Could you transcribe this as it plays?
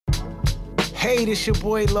Hey, this your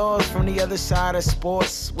boy Laws from the other side of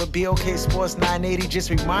sports with BOK Sports 980.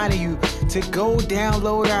 Just reminding you to go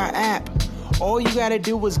download our app. All you gotta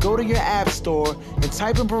do is go to your app store and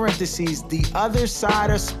type in parentheses, the other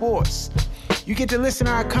side of sports. You get to listen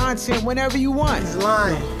to our content whenever you want. He's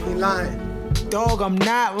lying. He lying. Dog, I'm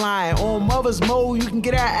not lying. On Mother's Mode, you can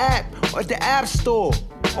get our app at the App Store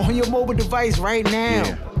on your mobile device right now.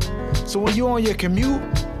 Yeah. So when you're on your commute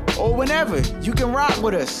or whenever, you can rock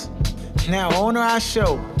with us. Now, on our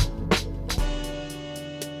show.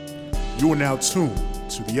 You are now tuned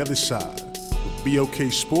to the other side with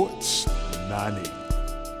BOK Sports 980.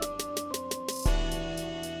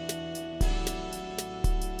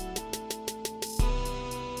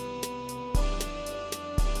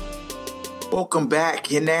 Welcome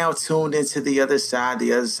back. You're now tuned into the other side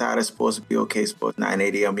of sports with BOK Sports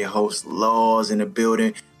 980. I'm your host, Laws, in the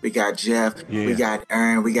building. We got Jeff, we got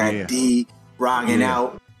Aaron, we got D rocking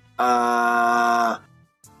out.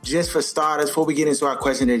 Just for starters, before we get into our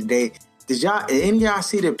question of the day, did any of y'all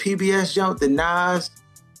see the PBS jump, the Nas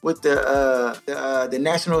with the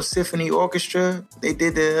National Symphony Orchestra? He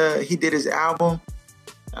did his album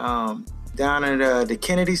down at the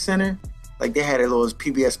Kennedy Center. Like they had a little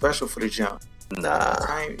PBS special for the jump. Nah.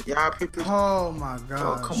 Y'all peep the jump? Oh my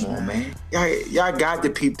God. Oh, come on, man. Y'all got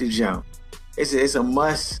to peep the jump. It's a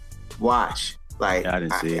must watch. Like, I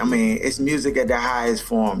didn't see it. I mean, it's music at the highest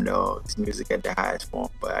form, though. It's music at the highest form.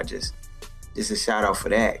 But I just a shout out for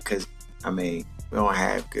that, because, I mean, we don't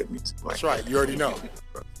have good music like That's right. You already know.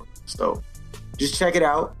 So, just check it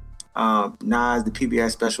out. Nas, the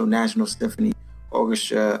PBS Special National Symphony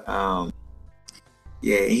Orchestra.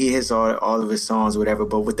 He hits all of his songs, whatever.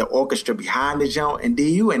 But with the orchestra behind the jump, and D,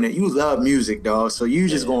 you love music, dog. So you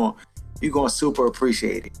just gonna super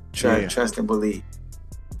appreciate it. Trust and believe.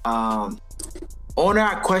 On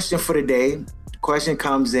our question for the day, question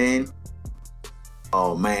comes in.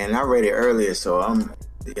 Oh man, I read it earlier, so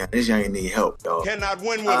this young need help, dog. Cannot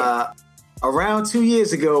win with him. Around 2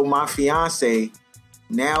 years ago, my fiance,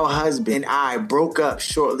 now husband, and I broke up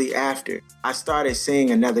shortly after. I started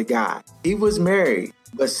seeing another guy. He was married,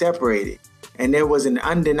 but separated, and there was an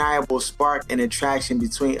undeniable spark and attraction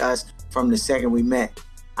between us from the second we met.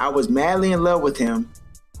 I was madly in love with him,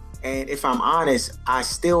 and if I'm honest, I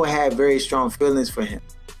still had very strong feelings for him.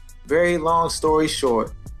 Very long story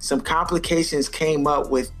short, some complications came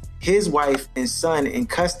up with his wife and son in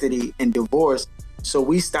custody and divorce, so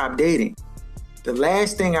we stopped dating. The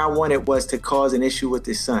last thing I wanted was to cause an issue with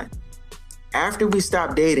his son. After we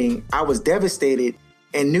stopped dating, I was devastated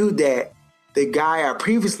and knew that the guy I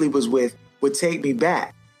previously was with would take me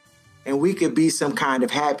back and we could be some kind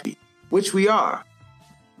of happy, which we are.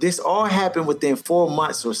 This all happened within 4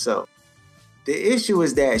 months or so. The issue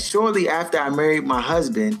is that shortly after I married my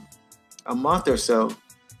husband, a month or so,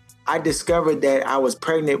 I discovered that I was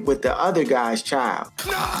pregnant with the other guy's child,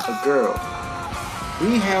 a girl.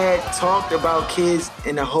 We had talked about kids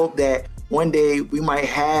in the hope that one day we might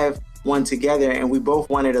have one together, and we both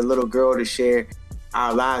wanted a little girl to share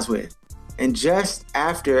our lives with. And just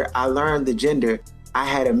after I learned the gender, I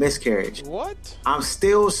had a miscarriage. What? I'm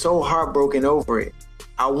still so heartbroken over it.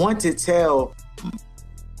 I want to tell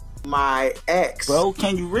my ex, bro,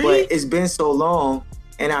 can you read? But it's been so long,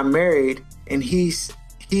 and I'm married, and he's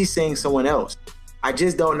seeing someone else. I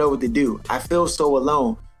just don't know what to do. I feel so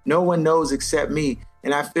alone. No one knows except me,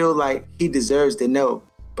 and I feel like he deserves to know.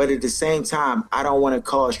 But at the same time, I don't want to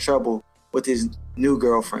cause trouble with his new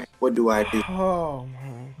girlfriend. What do I do? Oh,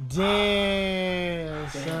 man. Damn,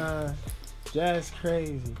 son. That's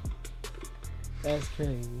crazy. That's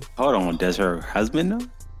crazy. Hold on, does her husband know?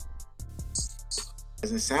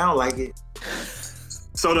 Doesn't sound like it.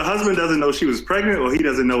 So the husband doesn't know she was pregnant, or he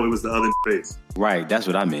doesn't know it was the other face? Right, that's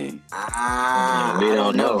what I mean. We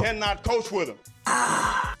don't know. Cannot coach with him.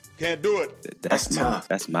 Can't do it. That's tough.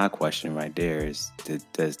 That's my question right there.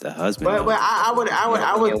 Does the husband? But I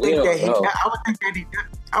would think that he.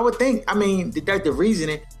 I would think. I mean, the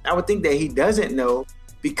reasoning. I would think that he doesn't know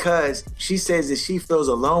because she says that she feels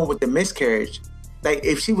alone with the miscarriage. Like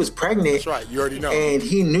if she was pregnant, that's right. You already know. And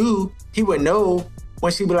he knew, he would know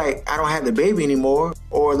when she be like, I don't have the baby anymore,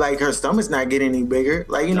 or like her stomach's not getting any bigger.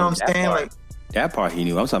 Like you know what I'm saying? Like that part he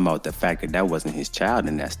knew. I'm talking about the fact that was wasn't his child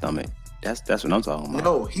in that stomach. That's what I'm talking about.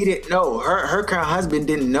 No, he didn't know. Her current husband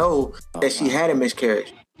didn't know that she had a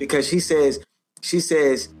miscarriage because she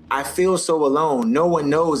says, I feel so alone. No one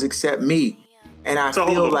knows except me. And I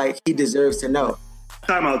feel like he deserves to know.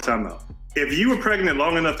 Time out. If you were pregnant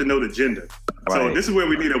long enough to know the gender, so this is where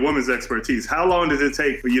we need a woman's expertise. How long does it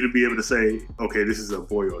take for you to be able to say, okay, this is a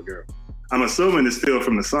boy or a girl? I'm assuming it's still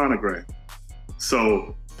from the sonogram.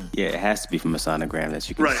 So Yeah, it has to be from a sonogram that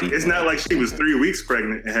you can see. Right. It's not like she was 3 weeks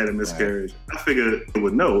pregnant and had a miscarriage. I figured it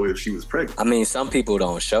would know if she was pregnant. I mean, some people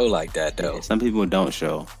don't show like that, though. Yeah, some people don't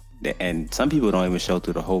show. And some people don't even show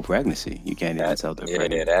through the whole pregnancy. You can't even tell they're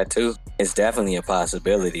pregnant. Yeah, that too. It's definitely a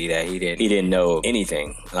possibility that he didn't know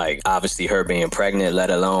anything. Like, obviously her being pregnant,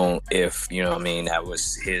 let alone if, you know what I mean, that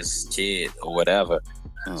was his kid or whatever.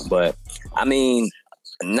 But, I mean,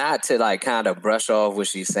 not to like kind of brush off what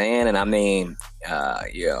she's saying, and I mean,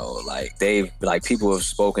 like people have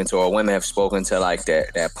spoken to, or women have spoken to like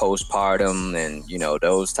that postpartum and, you know,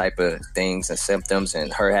 those type of things and symptoms,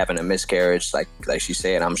 and her having a miscarriage, like she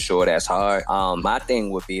said, I'm sure that's hard. My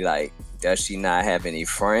thing would be like, does she not have any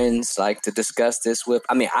friends like to discuss this with?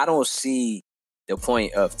 I mean, I don't see the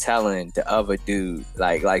point of telling the other dude,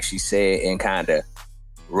 like she said, and kind of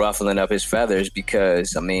ruffling up his feathers,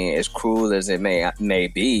 because I mean, as cruel as it may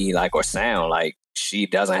be, like, or sound, like, she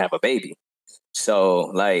doesn't have a baby.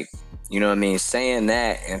 So, like, you know what I mean, saying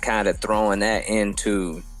that and kind of throwing that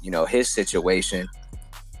into, you know, his situation,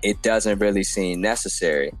 it doesn't really seem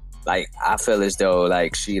necessary. Like, I feel as though,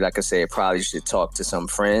 like, she, like I said, probably should talk to some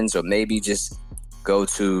friends, or maybe just go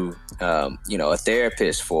to you know, a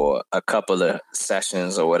therapist for a couple of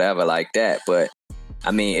sessions or whatever like that. But I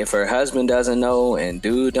mean, if her husband doesn't know and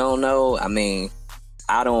dude don't know, I mean,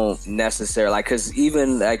 I don't necessarily, like, because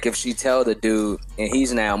even, like, if she tell the dude and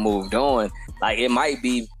he's now moved on, like, it might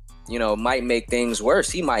be, you know, might make things worse.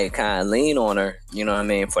 He might kind of lean on her, you know what I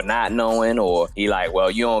mean, for not knowing, or he like, well,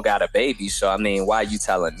 you don't got a baby, so, I mean, why you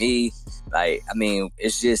telling me? Like, I mean,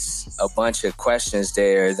 it's just a bunch of questions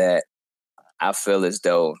there that I feel as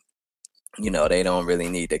though, you know, they don't really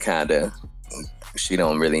need to kind of, she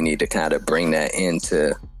don't really need to kind of bring that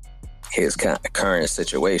into his current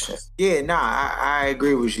situation. Yeah, nah, I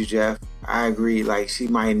agree with you, Jeff. I agree. Like, she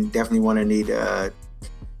might definitely want to need to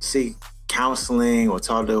seek counseling or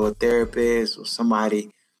talk to a therapist or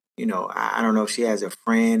somebody. You know, I don't know if she has a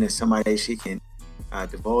friend or somebody she can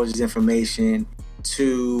divulge this information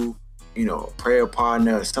to, you know, a prayer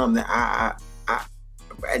partner or something. I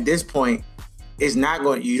at this point, it's not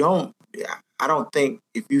going. I don't think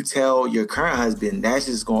if you tell your current husband, that's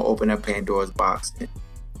just going to open up Pandora's box.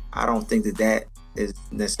 I don't think that is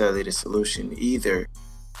necessarily the solution either.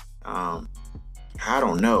 I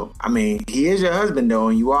don't know. I mean, he is your husband, though,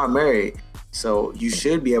 and you are married. So you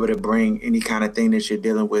should be able to bring any kind of thing that you're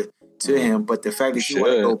dealing with to him. But the fact that you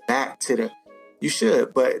want to go back to you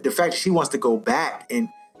should. But the fact that she wants to go back and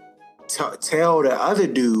tell the other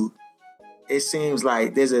dude, it seems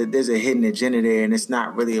like there's a hidden agenda there, and it's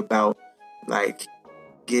not really about, like,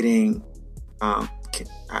 getting,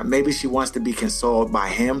 maybe she wants to be consoled by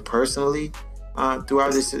him personally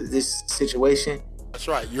throughout this situation. That's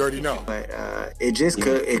right. You already know. But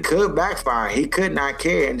it could backfire. He could not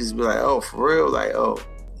care and just be like, oh, for real, like, oh.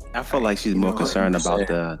 I feel like she's more concerned about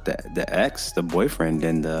the ex, the boyfriend,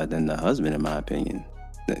 than the husband, in my opinion.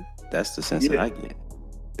 That's the sense that I get.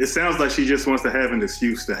 It sounds like she just wants to have an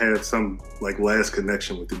excuse to have some, like, last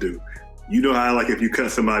connection with the dude. You know how, like, if you cut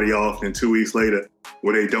somebody off and 2 weeks later,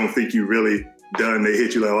 where they don't think you really done, they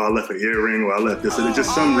hit you like, oh, I left an earring, or I left this. So there's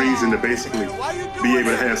just some reason to basically be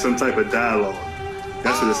able to have some type of dialogue.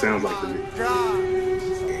 That's what it sounds like to me.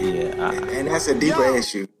 Yeah. And that's a deeper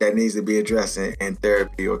issue that needs to be addressed in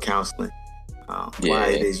therapy or counseling. Why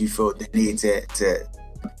it is you feel the need to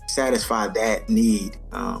satisfy that need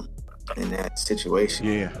in that situation.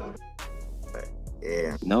 Yeah. But,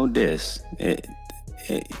 yeah. Know this.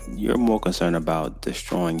 You're more concerned about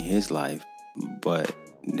destroying his life, but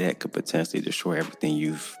that could potentially destroy everything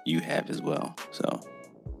you have as well. So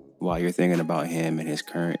while you're thinking about him and his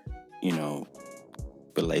current, you know,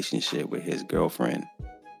 relationship with his girlfriend,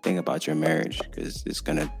 think about your marriage, because it's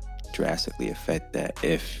going to drastically affect that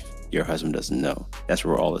if your husband doesn't know. That's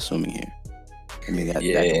what we're all assuming here. I mean, that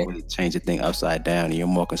can really change the thing upside down, and you're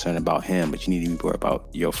more concerned about him, but you need to be worried about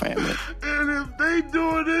your family. And if they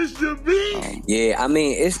doing this to me, I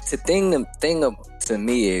mean, it's the thing to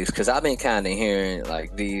me is, because I've been kind of hearing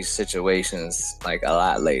like these situations like a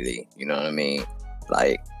lot lately. You know what I mean?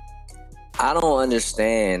 Like, I don't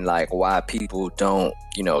understand like why people don't,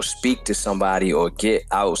 you know, speak to somebody or get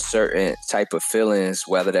out certain type of feelings,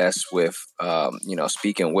 whether that's with, you know,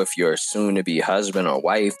 speaking with your soon-to-be husband or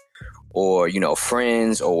wife, or, you know,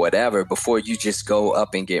 friends or whatever, before you just go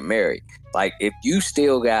up and get married. Like, if you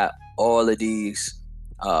still got all of these,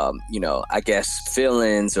 you know, I guess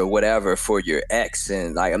feelings or whatever for your ex,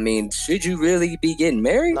 and like, I mean, should you really be getting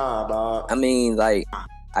married? Nah, dog. I mean, like,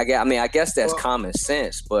 I guess that's common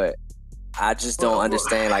sense, but I just don't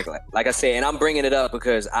understand. Like I said, and I'm bringing it up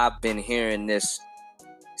because I've been hearing this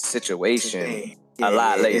situation a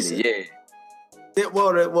lot lately.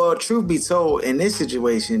 Well, truth be told, in this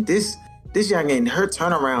situation, this youngin, her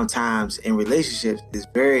turnaround times in relationships is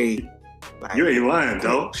very. Like, you ain't lying,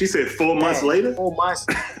 though. She said 4 months later. 4 months,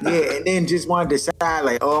 yeah, and then just wanted to decide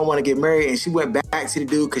like, oh, I want to get married, and she went back to the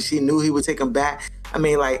dude because she knew he would take him back. I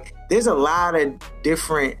mean, like, there's a lot of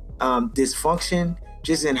different dysfunction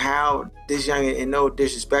just in how this youngin, and no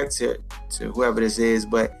disrespect to whoever this is,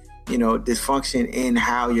 but dysfunction in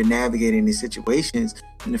how you're navigating these situations,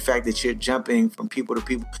 and the fact that you're jumping from people to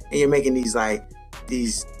people, and you're making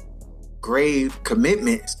these grave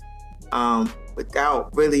commitments without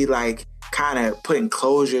really like kind of putting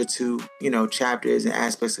closure to, chapters and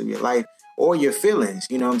aspects of your life or your feelings.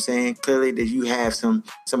 You know what I'm saying? Clearly that you have some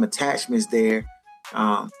attachments there,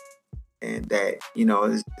 and that,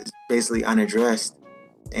 is basically unaddressed.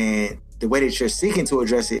 And the way that you're seeking to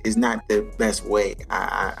address it is not the best way.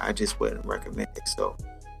 I just wouldn't recommend it. So,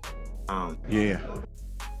 yeah.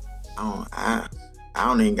 I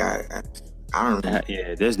don't even got. I don't know.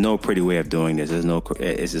 Yeah, there's no pretty way of doing this.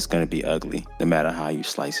 It's just going to be ugly, no matter how you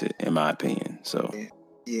slice it, in my opinion. So,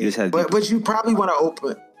 yeah. But you probably want to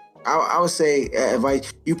open. I would say,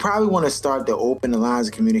 advice. You probably want to start to open the lines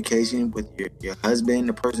of communication with your husband,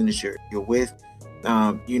 the person that you're with.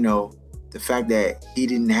 The fact that he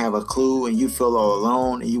didn't have a clue and you feel all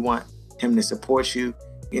alone and you want him to support you,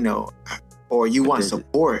 or you want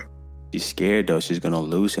support. She's scared though. She's going to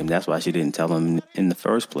lose him. That's why she didn't tell him in the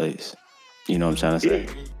first place. You know what I'm trying to say?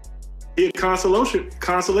 He had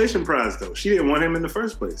consolation prize though. She didn't want him in the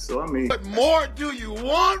first place. So I mean, what more do you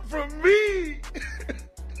want from me?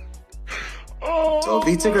 So if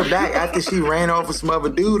he took her back after she ran off with some other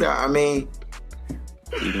dude, I mean,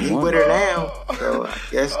 he with her now. So I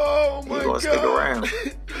guess he's gonna stick around.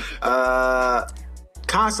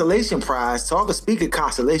 Consolation prize. Speak of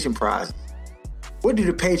consolation prize. What do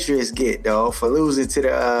the Patriots get though for losing to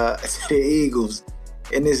the Eagles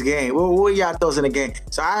in this game? What y'all thoughts in the game?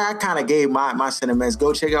 So I kind of gave my sentiments.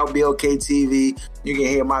 Go check out BOK TV. You can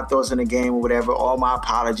hear my thoughts in the game or whatever. All my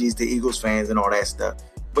apologies to Eagles fans and all that stuff.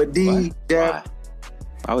 But why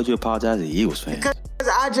would you apologize to Eagles fans?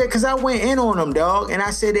 Because I went in on them, dog, and I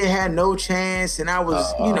said they had no chance, and I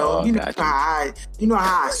was, how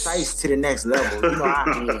I slice to the next level.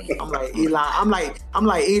 I'm like Elon. I'm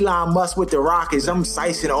like Elon Musk with the Rockets. I'm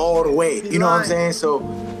slicing all the way. You know what I'm saying? So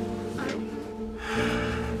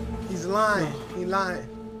he's lying. He lying.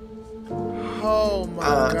 Oh my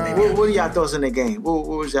God. What are y'all thoughts in the game? What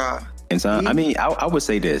was y'all? And so, I mean, I would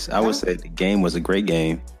say this. I would say the game was a great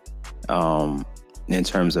game. In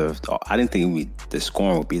terms of, I didn't think the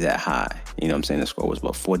scoring would be that high. You know what I'm saying? The score was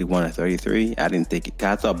about 41-33. I didn't think it.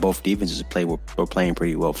 I thought both defenses were playing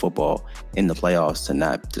pretty well football in the playoffs to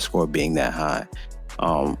not the score being that high.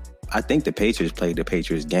 I think the Patriots played the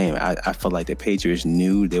Patriots game. I felt like the Patriots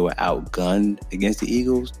knew they were outgunned against the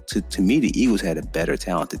Eagles. To me, the Eagles had a better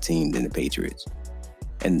talented team than the Patriots.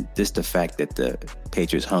 And just the fact that the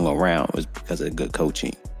Patriots hung around was because of good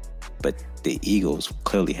coaching. But the Eagles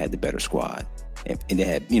clearly had the better squad. And they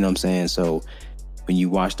had, you know what I'm saying? So when you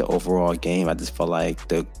watch the overall game, I just felt like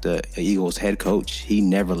the Eagles head coach, he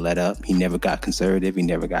never let up. He never got conservative. He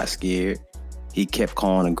never got scared. He kept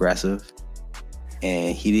calling aggressive.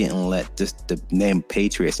 And he didn't let just the name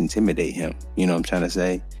Patriots intimidate him. You know what I'm trying to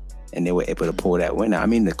say? And they were able to pull that win out. I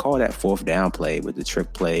mean, to call that fourth down play with the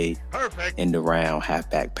trick play in the round,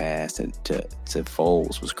 halfback pass to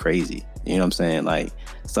Foles was crazy. You know what I'm saying? Like,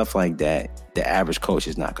 stuff like that, the average coach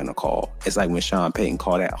is not going to call. It's like when Sean Payton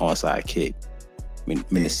called that onside kick when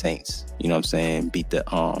the Saints, you know what I'm saying, beat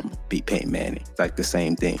Peyton Manning. It's like the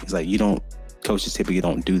same thing. It's like coaches typically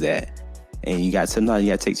don't do that. And sometimes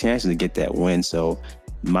you got to take chances to get that win. So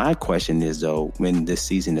my question is, though, when this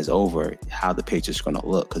season is over, how the Patriots are going to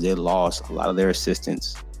look, because they lost a lot of their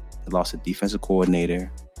assistants. They lost a defensive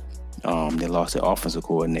coordinator. They lost their offensive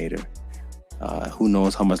coordinator. Who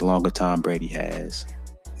knows how much longer Tom Brady has.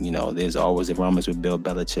 You know, there's always the rumors with Bill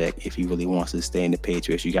Belichick if he really wants to stay in the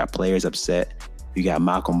Patriots. You got players upset. You got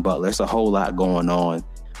Malcolm Butler. There's a whole lot going on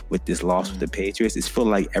with this loss with the Patriots. It's feel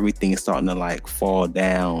like everything is starting to like fall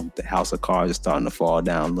down. The house of cards is starting to fall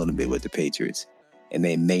down a little bit with the Patriots. And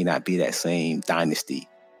they may not be that same dynasty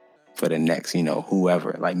for the next,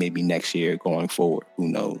 whoever, like maybe next year going forward. Who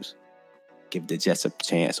knows? Give the Jets a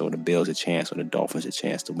chance, or the Bills a chance, or the Dolphins a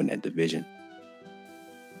chance to win that division.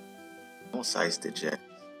 Don't size the Jets.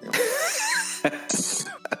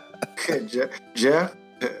 Jeff?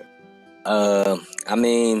 I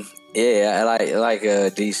mean, yeah, like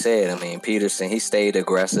D said, I mean, Peterson, he stayed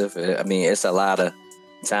aggressive. I mean, it's a lot of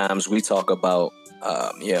times we talk about,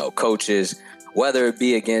 coaches whether it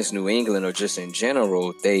be against New England or just in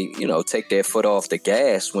general, they, take their foot off the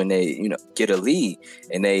gas when they, get a lead,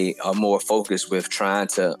 and they are more focused with trying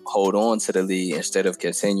to hold on to the lead instead of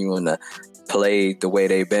continuing to play the way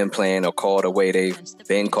they've been playing or call the way they've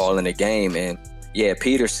been calling the game. And yeah,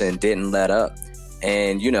 Peterson didn't let up.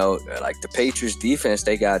 And, like the Patriots defense,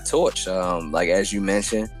 they got torched. Like, as you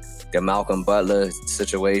mentioned, the Malcolm Butler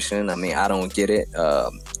situation. I mean, I don't get it.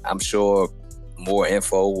 I'm sure more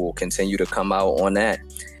info will continue to come out on that.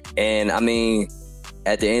 And I mean,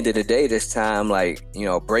 at the end of the day, this time,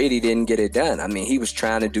 Brady didn't get it done. I mean, he was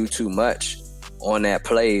trying to do too much on that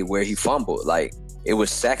play where he fumbled. Like, it was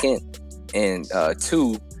 2nd and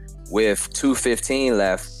 2 with 2:15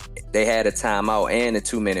 left. They had a timeout and a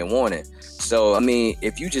 2-minute warning. So, I mean,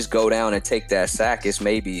 if you just go down and take that sack, it's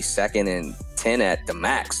maybe 2nd and 10 at the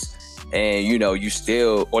max. And, you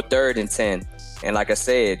still, or 3rd and 10. And like I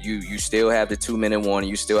said, you still have the 2-minute warning,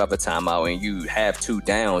 you still have a timeout, and you have 2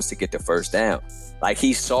 downs to get the first down. Like,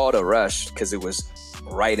 he saw the rush because it was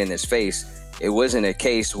right in his face. It wasn't a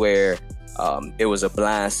case where it was a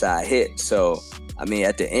blindside hit. So, I mean,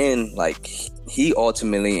 at the end, he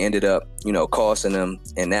ultimately ended up, costing them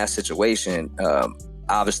in that situation.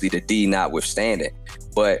 Obviously, the D notwithstanding.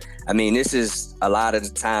 But, I mean, this is a lot of the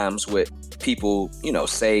times what people,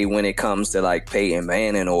 say when it comes to, Peyton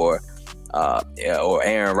Manning or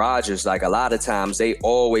Aaron Rodgers. Like, a lot of times they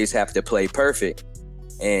always have to play perfect.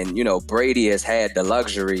 And, Brady has had the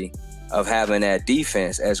luxury of having that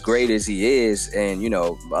defense as great as he is. And,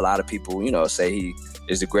 a lot of people, say he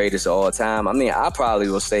is the greatest of all time. I mean, I probably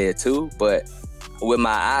will say it too, but with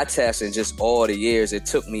my eye test and just all the years, it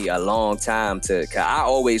took me a long time cause I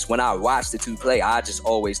always, when I watched the two play, I just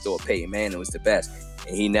always thought Peyton Manning was the best.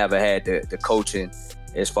 And he never had the coaching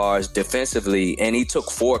as far as defensively. And he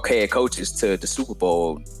took 4 head coaches to the Super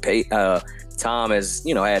Bowl. Tom has,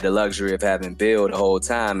 had the luxury of having Bill the whole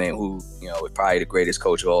time, and who, was probably the greatest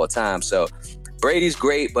coach of all time. So Brady's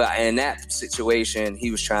great, but in that situation,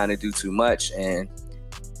 he was trying to do too much. And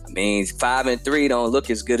I mean, 5-3 don't look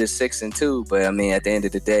as good as 6-2, but I mean, at the end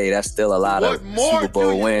of the day, that's still a lot of Super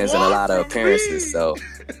Bowl wins and a lot of appearances. So,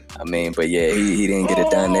 I mean, but yeah, he didn't get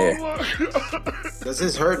it done there. Does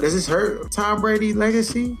this hurt Tom Brady's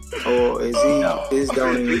legacy, or is he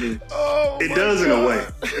don't even? It does in a way.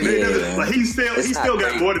 Yeah. Like, he still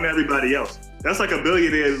got more than everybody else. That's like a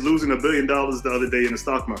billionaire losing $1 billion the other day in the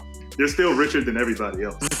stock market. They're still richer than everybody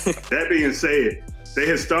else. That being said,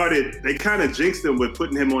 they kind of jinxed him with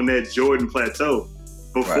putting him on that Jordan plateau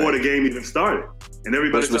before the game even started. And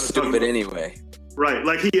everybody was stupid anyway. Right.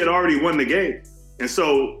 Like, he had already won the game. And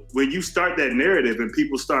so when you start that narrative and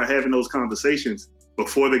people start having those conversations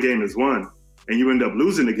before the game is won and you end up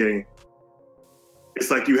losing the game,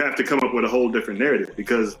 it's like you have to come up with a whole different narrative,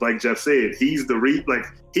 because like Jeff said, he's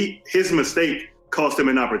his mistake cost him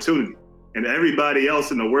an opportunity. And everybody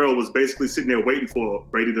else in the world was basically sitting there waiting for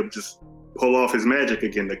Brady to just pull off his magic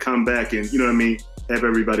again, to come back and, have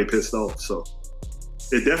everybody pissed off. So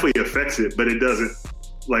it definitely affects it, but it doesn't,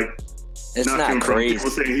 it's not crazy. People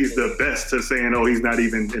saying he's the best to saying, oh, he's not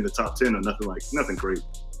even in the top 10 or nothing crazy.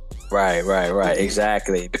 Right.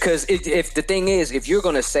 Exactly. Because if the thing is, if you're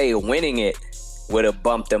going to say winning it would have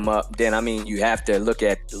bumped them up, then, I mean, you have to look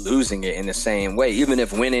at losing it in the same way. Even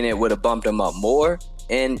if winning it would have bumped them up more,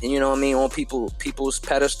 and, on people's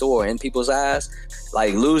pedestal or in people's eyes,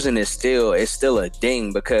 losing is still a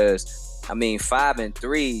ding, because, I mean,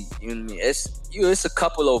 5-3, it's a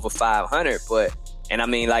couple over 500, but. And I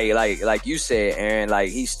mean, like you said, Aaron,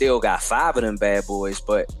 he still got 5 of them bad boys,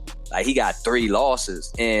 but he got 3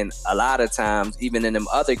 losses. And a lot of times, even in them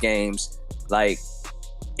other games,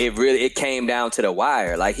 it came down to the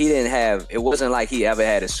wire. It wasn't like he ever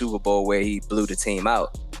had a Super Bowl where he blew the team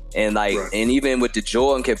out. And and even with the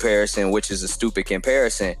Jordan comparison, which is a stupid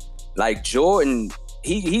comparison, Jordan,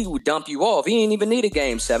 he would dump you off. He didn't even need a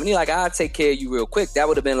game 7. He I'll take care of you real quick. That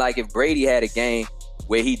would have been if Brady had a game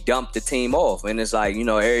where he dumped the team off. And it's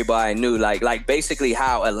everybody knew, basically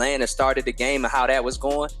how Atlanta started the game and how that was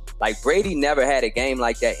going. Brady never had a game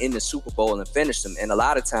like that in the Super Bowl and finished them. And a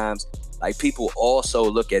lot of times, people also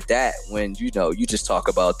look at that when, you just talk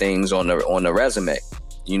about things on the resume,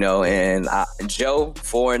 and Joe,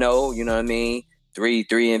 4-0, you know what I mean? 3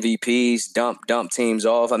 MVPs, dump teams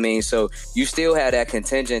off. I mean, so you still have that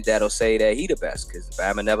contingent that'll say that he the best, because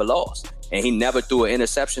Bama never lost. And he never threw an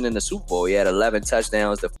interception in the Super Bowl. He had 11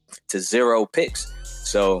 touchdowns to 0 picks.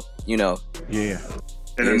 So, Yeah.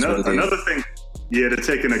 And another thing, to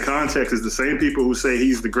take into context, is the same people who say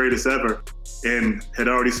he's the greatest ever and had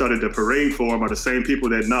already started the parade for him are the same people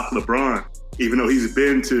that knocked LeBron, even though he's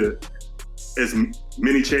been to as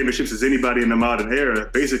many championships as anybody in the modern era,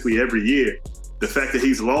 basically every year. the fact that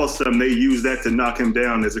he's lost some, they use that to knock him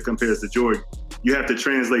down as it compares to Jordan. You have to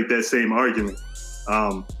translate that same argument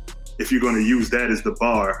if you're going to use that as the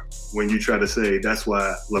bar when you try to say that's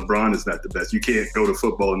why LeBron is not the best. You can't go to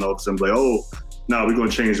football and all of a sudden be like, oh, no, we're going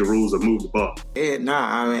to change the rules or move the ball. Yeah,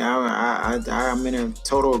 I mean, I'm in a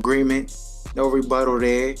total agreement. No rebuttal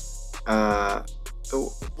there.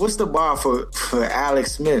 What's the bar for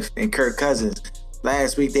Alex Smith and Kirk Cousins?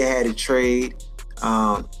 Last week they had a trade.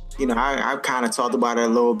 I kind of talked about it a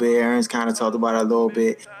little bit. Aaron's kind of talked about it a little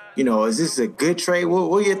bit. Is this a good trade? What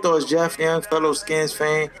are your thoughts, Jeff, young fellow Skins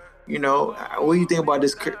fan? What do you think about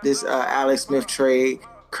this Alex Smith trade?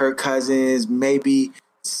 Kirk Cousins maybe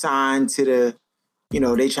signed to the,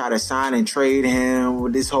 they try to sign and trade him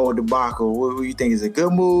with this whole debacle. What do you think is a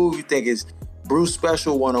good move? You think it's Bruce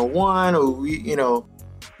Special 101? Or,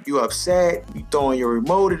 you upset? You throwing your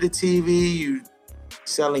remote at the TV? You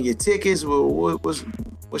selling your tickets? What's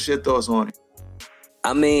your thoughts on it?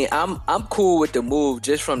 I mean, I'm cool with the move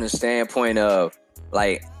just from the standpoint of,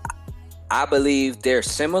 like, I believe they're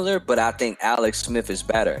similar, but I think Alex Smith is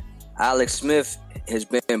better. Alex Smith has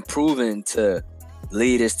been proven to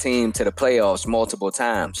lead his team to the playoffs multiple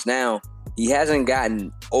times. Now, he hasn't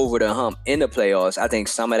gotten over the hump in the playoffs. I think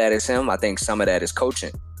some of that is him. I think some of that is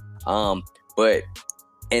coaching. And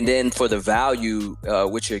then for the value,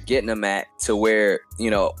 which you're getting them at, to where,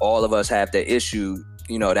 all of us have the issue,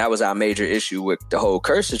 that was our major issue with the whole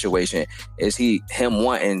Kerr situation, is him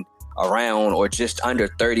wanting around or just under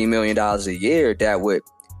 $30 million a year that would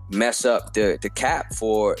mess up the cap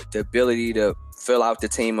for the ability to fill out the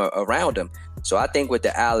team around him. So I think with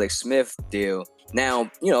the Alex Smith deal,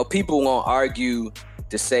 now, people won't argue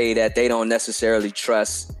to say that they don't necessarily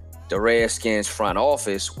trust the Redskins front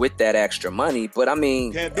office with that extra money. But I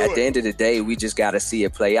mean, at the end of the day, we just got to see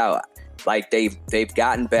it play out. Like they've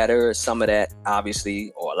gotten better. Some of that,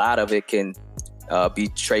 obviously, or a lot of it can be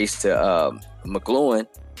traced to McLuhan,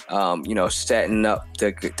 setting up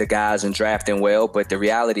the guys and drafting well. But the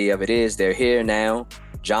reality of it is they're here now.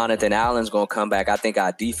 Jonathan Allen's going to come back. I think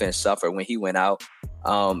our defense suffered when he went out.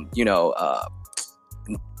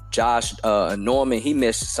 Josh Norman, he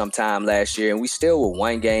missed some time last year, and we still were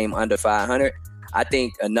one game under 500. I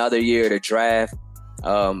think another year to draft,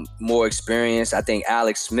 more experience. I think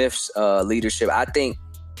Alex Smith's leadership, I think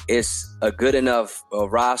it's a good enough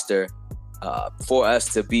roster for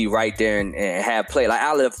us to be right there and have play. Like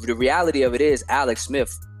the reality of it is Alex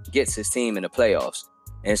Smith gets his team in the playoffs.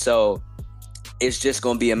 And so it's just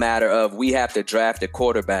going to be a matter of we have to draft a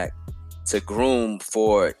quarterback to groom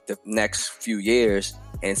for the next few years.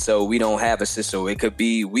 And so we don't have a system. We could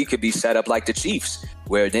be set up like the Chiefs,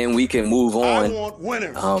 where then we can move on,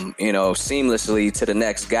 seamlessly to the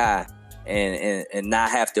next guy and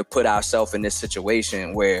not have to put ourselves in this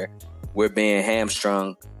situation where we're being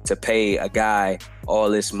hamstrung to pay a guy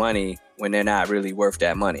all this money when they're not really worth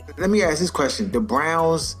that money. Let me ask this question. The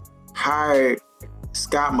Browns hired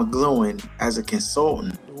Scott McLuhan as a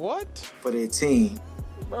consultant for their team.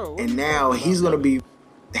 Bro, and now he's going to be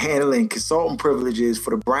handling consultant privileges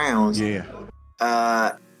for the Browns. Yeah.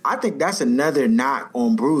 I think that's another knock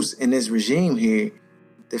on Bruce in this regime here.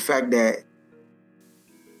 The fact that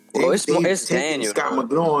it's Daniel. Scott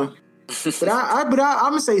McLuhan. But I'm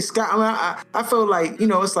gonna say Scott. I mean, I feel like,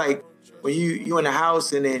 it's like when you in the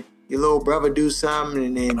house and then your little brother do something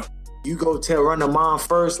and then you go run to mom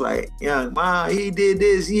first, like, Mom, he did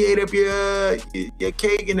this, he ate up your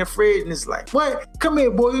cake in the fridge, and it's like, what? Come here,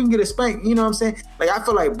 boy, you can get a spank. You know what I'm saying? Like, I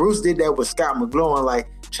feel like Bruce did that with Scott McLuhan, like,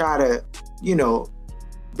 try to,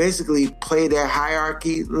 basically play that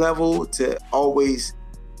hierarchy level to always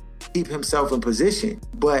keep himself in position.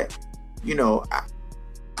 But,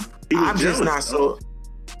 I'm just not so.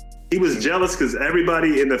 He was jealous because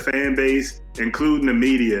everybody in the fan base, including the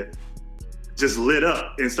media, just lit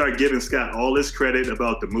up and started giving Scott all this credit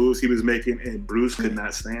about the moves he was making, and Bruce could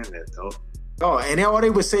not stand that, though. Oh, and all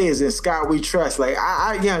they would say is, "In Scott we trust." Like,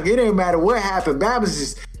 it didn't matter what happened. Babs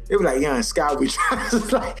just, they were like, "In Scott we trust."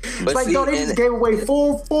 It's like, they just gave away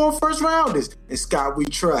four first rounders. "In Scott we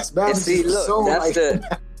trust." Babs is so like.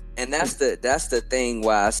 And that's the thing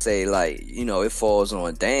why I say, like, it falls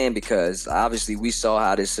on Dan, because obviously we saw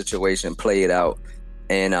how this situation played out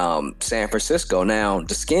in San Francisco. Now,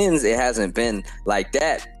 the Skins, it hasn't been like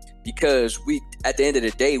that because at the end of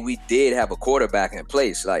the day, we did have a quarterback in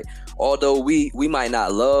place. Like, although we might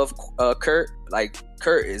not love Kurt, like,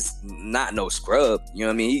 Kurt is not no scrub. You know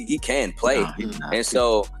what I mean? He can play. And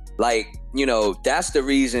so, like, that's the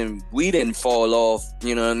reason we didn't fall off,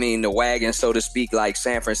 the wagon, so to speak, like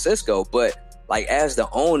San Francisco. But, like, as the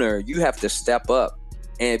owner, you have to step up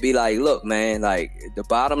and be like, look, man, like, the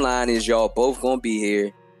bottom line is y'all both going to be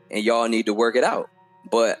here, and y'all need to work it out.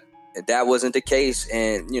 But that wasn't the case,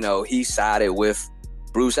 and you know, he sided with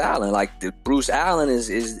Bruce Allen. Like Bruce Allen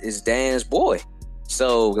is Dan's boy.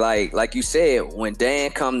 So like you said, when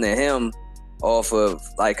Dan come to him off of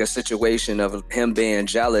like a situation of him being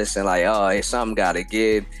jealous and like, oh, hey, something gotta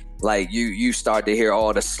give, like you start to hear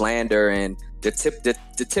all the slander and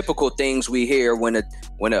the typical things we hear when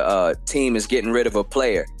a team is getting rid of a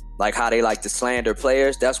player, like how they like to slander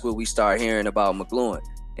players. That's what we start hearing about McLuhan.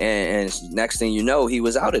 And next thing you know, he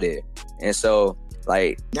was out of there. And so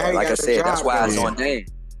like I said, that's why it's on Dan.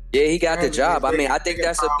 Yeah, he got the job. I mean, I think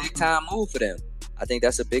that's a big time move for them. I think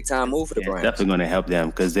that's a big time move for the Browns. Definitely going to help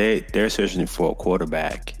them because they're searching for a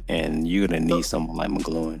quarterback, and you're going to need someone like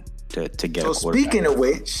McLuhan to get a quarterback. So speaking of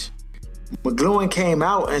which, McLuhan came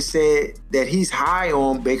out and said that he's high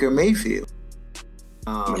on Baker Mayfield.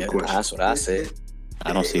 That's what I said.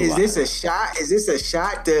 I don't see why. Is this a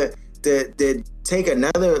shot to take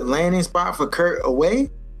another landing spot for Kurt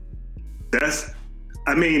away?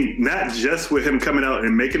 Not just with him coming out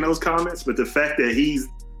and making those comments, but the fact that he's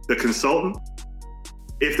the consultant.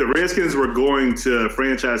 If the Redskins were going to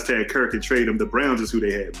franchise tag Kirk and trade him, the Browns is who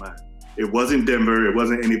they had in mind. It wasn't Denver. It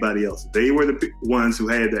wasn't anybody else. They were the ones who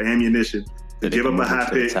had the ammunition to give up a high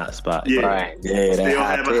pick. Top spot. Yeah, right. Yeah, still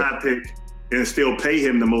have a high pick and still pay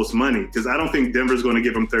him the most money, because I don't think Denver's going to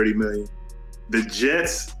give him $30 million. The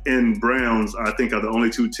Jets and Browns, I think, are the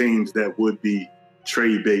only two teams that would be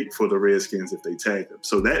trade bait for the Redskins if they tagged them.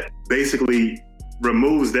 So that basically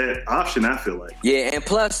removes that option, I feel like. Yeah, and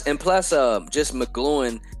plus, just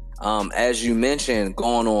McLuhan, as you mentioned,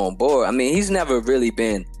 going on board. I mean, he's never really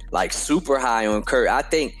been like super high on Kurt. I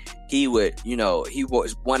think he wanted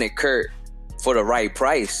Kurt for the right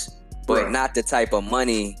price, but not the type of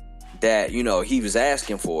money that he was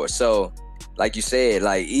asking for. So, like you said,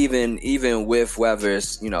 like even with whether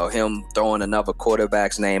it's him throwing another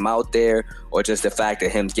quarterback's name out there or just the fact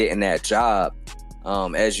of him getting that job.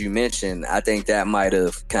 As you mentioned, I think that might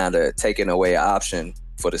have kind of taken away an option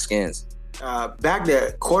for the Skins. Back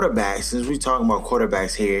to quarterbacks, since we're talking about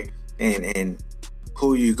quarterbacks here and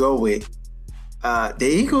who you go with, the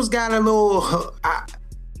Eagles got a little.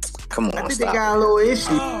 Come on, I think they got a little issue.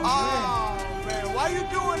 Oh man, why you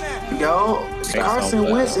doing that?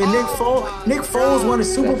 Carson Wentz and Nick Foles. Nick Foles won a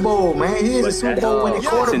Super Bowl, man. He is a Super Bowl winning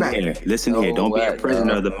quarterback. Listen here. Don't be a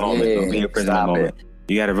prisoner of the moment. Don't be a prisoner of the moment.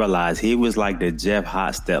 You got to realize he was like the Jeff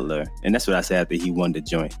Hostetler, and that's what I said after he won the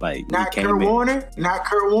joint. Like not Kurt Warner.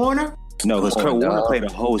 No, because Kurt Warner played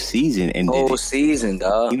a whole season and did it. Whole season,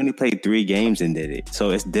 dog. He only played 3 games and did it, so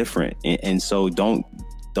it's different. And so don't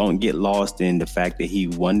get lost in the fact that he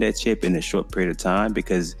won that chip in a short period of time.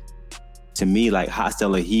 Because to me, like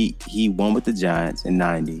Hostetler, he won with the Giants in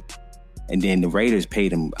 '90. And then the Raiders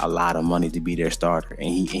paid him a lot of money to be their starter, and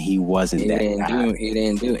he wasn't that guy. He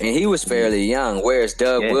didn't do, and he was fairly young. Whereas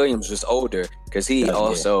Doug Williams was older, because he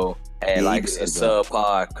also had like a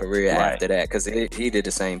subpar career after that, because he did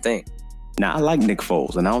the same thing. Now I like Nick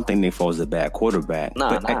Foles, and I don't think Nick Foles is a bad quarterback.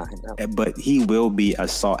 But he will be a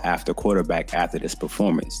sought after quarterback after this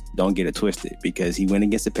performance. Don't get it twisted, because he went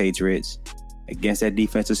against the Patriots, against that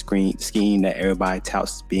defensive scheme that everybody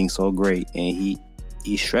touts being so great, and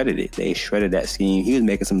he shredded it. They shredded that scheme. He was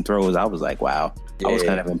making some throws. I was like, wow. Yeah. I was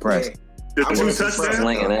kind of impressed. The 2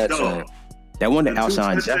 touchdowns? That one, the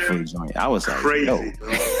Alshon Jeffrey joint. I was like, crazy,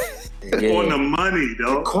 on the money,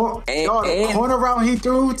 though. The corner route he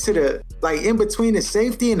threw to the, like, in between the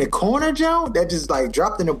safety and the corner joint that just, like,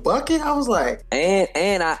 dropped in the bucket. I was like.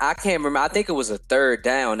 And I can't remember. I think it was a third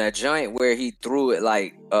down, that joint where he threw it,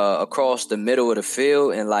 like, across the middle of the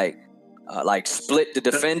field and, like split the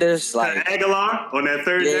defenders, like Aguilar on that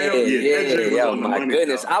third down. Yeah. Oh my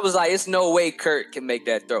goodness! I was like, it's no way Kurt can make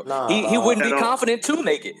that throw. He wouldn't be confident to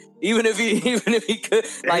make it, even if he could.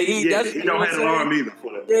 Like he don't have an arm either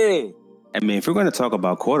for that. Yeah. I mean, if we're going to talk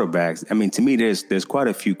about quarterbacks, I mean, to me, there's quite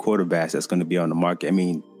a few quarterbacks that's going to be on the market. I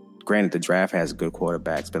mean, granted, the draft has good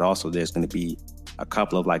quarterbacks, but also there's going to be a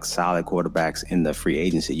couple of like solid quarterbacks in the free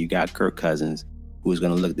agency. You got Kirk Cousins, who's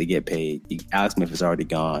going to look to get paid. Alex Smith is already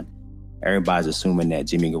gone. Everybody's assuming that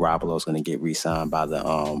Jimmy Garoppolo is going to get re-signed by the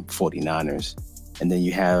 49ers. And then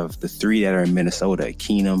you have the 3 that are in Minnesota,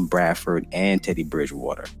 Keenum, Bradford, and Teddy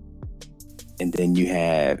Bridgewater. And then you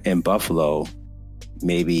have in Buffalo,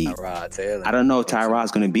 maybe Tyrod Taylor. I don't know if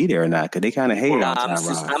Tyrod's going to be there or not, because they kind of hate on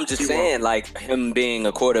Tyrod. I'm just saying, like, him being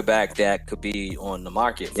a quarterback that could be on the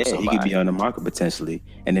market for somebody. He could be on the market potentially.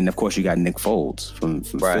 And then, of course, you got Nick Foles from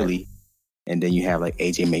Philly. And then you have, like,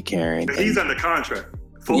 A.J. McCarron. But he's under contract.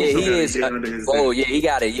 He is. He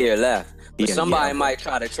got a year left. But somebody might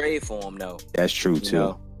try to trade for him, though. That's true,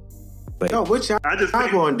 too. But what y'all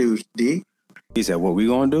going to do, D? He said, what we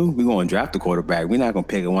going to do? We going to draft the quarterback. We're not going to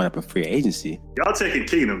pick one up in free agency. Y'all taking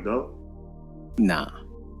Keenum, though? Nah.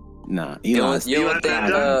 Eli's not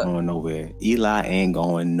going nowhere. Eli ain't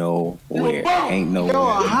going nowhere. Ain't nowhere.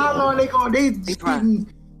 Yo, how long they going?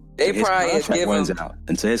 They probably give him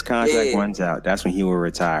until his contract runs out. That's when he will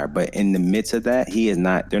retire. But in the midst of that, he is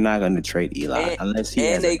not. They're not going to trade Eli unless he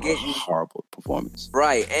has a horrible performance.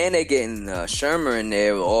 Right, and they're getting Shermer in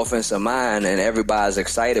there, offensive mind, and everybody's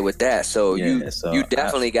excited with that. So you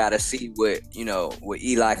definitely got to see what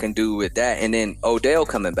Eli can do with that, and then Odell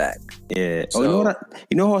coming back. Yeah. So,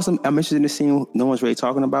 you know what? I'm interested in seeing. No one's really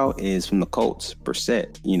talking about is from the Colts.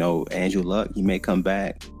 Brissett. Andrew Luck. He may come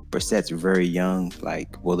back. Brissett's very young.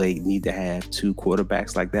 Like, will they need to have two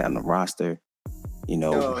quarterbacks like that on the roster?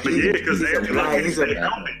 But because Andrew Luck is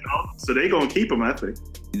healthy, so they're gonna keep him. I think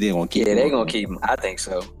they're gonna keep him. Yeah, they're gonna keep him. I think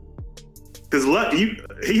so. Because Luck, he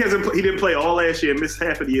didn't play all last year and missed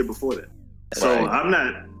half of the year before that. So I'm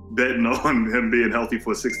not betting on him being healthy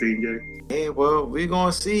for 16 games. Yeah, well, we're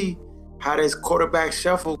gonna see how this quarterback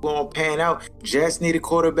shuffle gonna pan out. Jets need a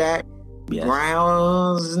quarterback. Yes.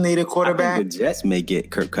 Browns need a quarterback. I think the Jets may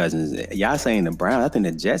get Kirk Cousins. Y'all saying the Browns? I think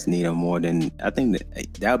the Jets need him more than. I think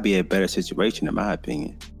that would be a better situation, in my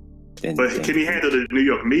opinion. Can he handle the New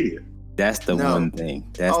York media? That's the one thing.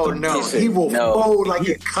 He will fold like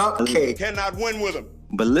a cupcake. Cannot win with him.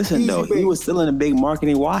 But listen, he was still in a big market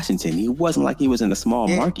in Washington. He wasn't like he was in a small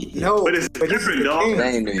market here. No, but it's different, dog.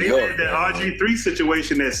 They had that RG3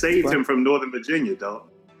 situation that saved him from Northern Virginia, dog.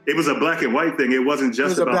 It was a black and white thing. It wasn't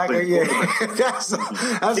just about playing quarterback. That's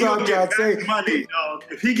what I'm trying to say. Money, dog.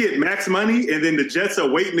 If he get max money and then the Jets are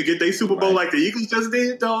waiting to get their Super Bowl like the Eagles just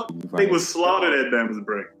did, dog, they would slaughter that Bama's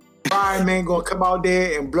brain. Fireman gonna come out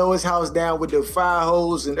there and blow his house down with the fire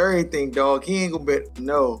hose and everything, dog. He ain't gonna bet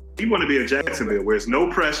no. He want to be in Jacksonville where it's no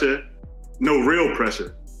pressure, no real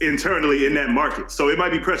pressure internally in that market. So it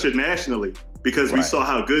might be pressure nationally because we saw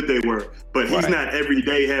how good they were, but he's not every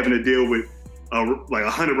day having to deal with like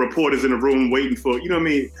 100 reporters in a room waiting for,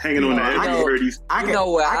 hanging on the edge.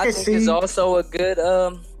 I think is also a good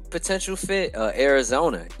potential fit,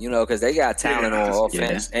 Arizona, because they got talent on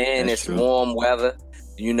offense and it's true. Warm weather,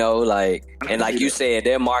 like you said,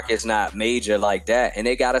 their market's not major like that, and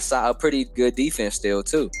they got a pretty good defense still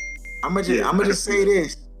too. I'm gonna just say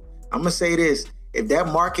this. If that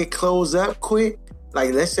market close up quick,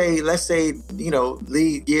 like let's say,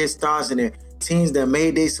 league year starts and teams that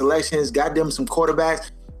made their selections, got them some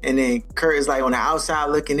quarterbacks, and then Kurt is like on the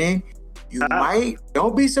outside looking in. You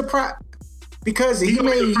don't be surprised because he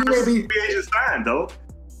may be free agent signed though.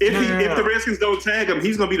 If the Redskins don't tag him,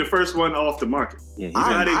 he's gonna be the first one off the market. Yeah,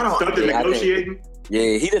 he's started negotiating.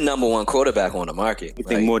 He the number one quarterback on the market. You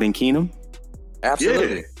think more than Keenum?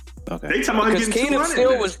 Absolutely. Yeah. Okay. They talking about him getting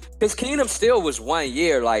Keenum still was 1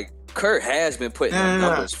 year. Like Kurt has been putting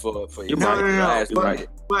numbers for you.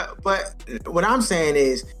 But what I'm saying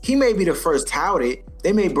is he may be the first touted.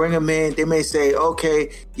 They may bring him in. They may say, okay,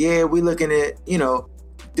 yeah, we looking at,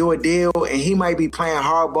 do a deal. And he might be playing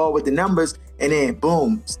hardball with the numbers. And then,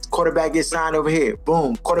 boom, quarterback gets signed over here.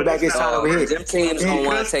 Boom, quarterback gets signed over here. Them teams don't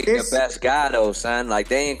want to take the best guy, though, son. Like,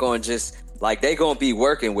 they ain't going to just, like, they going to be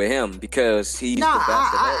working with him because he's the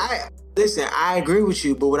best. Listen, I agree with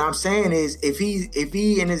you. But what I'm saying is if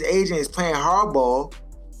he and his agent is playing hardball,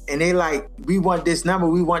 and they like, we want this number,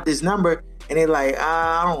 and they like,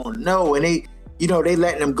 I don't know, and they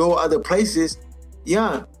letting them go other places.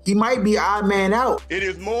 Yeah, he might be odd man out. It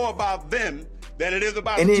is more about them than it is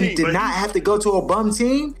about the team. And then not have to go to a bum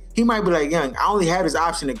team. He might be like, Young, I only have this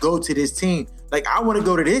option to go to this team. Like, I want to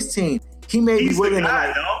go to this team. He may be willing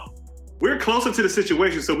to. We're closer to the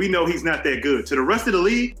situation, so we know he's not that good. To the rest of the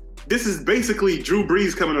league, this is basically Drew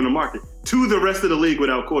Brees coming on the market to the rest of the league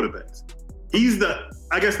without quarterbacks. He's the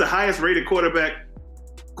highest rated quarterback,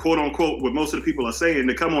 quote unquote, what most of the people are saying,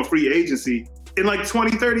 to come on free agency in like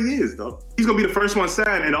 20, 30 years, though. He's going to be the first one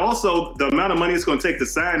signed. And also the amount of money it's going to take to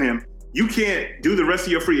sign him, you can't do the rest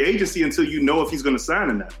of your free agency until you know if he's going to sign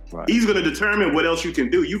or not. Right. He's going to determine what else you can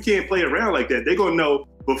do. You can't play around like that. They're going to know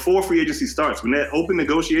before free agency starts. When that open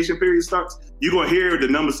negotiation period starts, you're going to hear the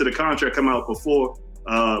numbers to the contract come out before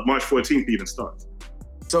March 14th even starts.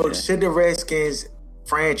 So should the Redskins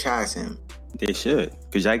franchise him? They should,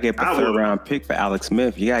 because y'all get a third round pick for Alex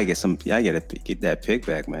Smith. You gotta get some. Y'all gotta get that pick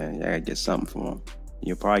back, man. Y'all gotta get something for him.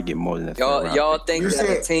 You'll probably get more than that. Y'all think that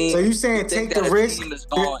a team? So you saying take the risk?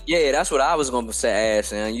 Yeah, that's what I was gonna say.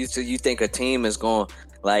 Ask, man. You think a team is going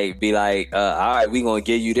like be like, all right, we gonna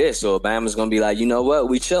give you this, or Bama's gonna be like, you know what,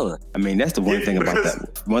 we chilling. I mean, that's the one thing about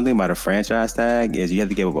that. One thing about a franchise tag is you have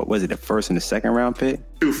to give what was it, the first and the second round pick?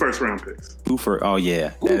 2 first-round picks. Oh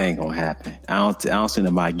yeah, that ain't gonna happen. I don't see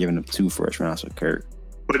nobody giving up 2 first rounds for Kirk.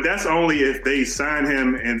 But that's only if they sign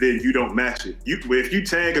him and then you don't match it. If you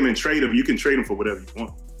tag him and trade him, you can trade him for whatever you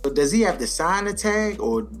want. But does he have to sign the tag,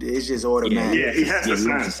 or it's just automatic? Yeah, he has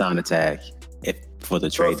to sign the tag for the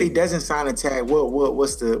trade. So if he doesn't sign the tag,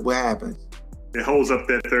 what happens? It holds up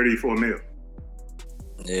that $34 million.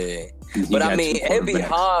 Yeah, but I mean, it'd be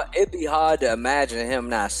hard to imagine him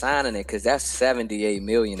not signing it because that's $78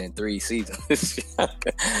 million in 3 seasons.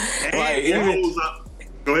 It holds up.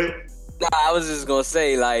 Go ahead. Nah, I was just gonna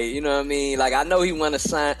say, like, you know what I mean. Like, I know he want to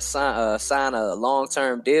sign a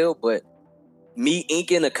long-term deal, but me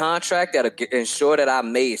inking a contract that'll ensure that I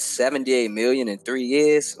made $78 million in 3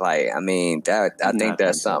 years, like, I mean, I think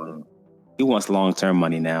that's something. He wants long-term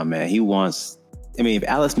money now, man. He wants. I mean, if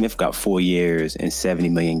Alex Smith got 4 years and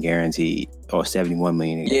 $70 million guaranteed, or $71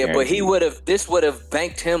 million, yeah, but this would have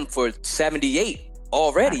banked him for 78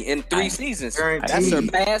 already in 3 seasons. Guaranteed. That's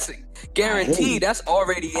surpassing. Guaranteed. That's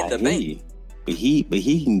already in the bank. But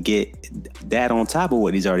he can get that on top of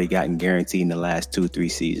what he's already gotten guaranteed in the last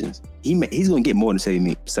 2-3 seasons. He's going to get more than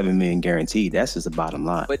 $7 million guaranteed. That's just the bottom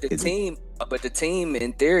line. But the team,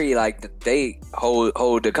 in theory, like, they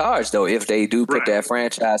hold the cards though if they do put that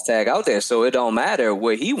franchise tag out there. So it don't matter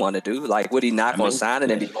what he want to do. Like, would he not going to sign it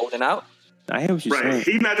and be holding out? I hear what you're saying.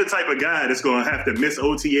 He's not the type of guy that's going to have to miss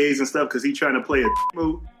OTAs and stuff because he's trying to play a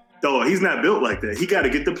move. Dog, he's not built like that. He got to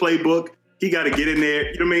get the playbook. He got to get in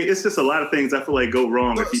there. You know what I mean? It's just a lot of things I feel like go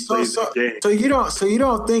wrong if he plays the game. So you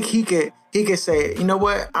don't think he could say, you know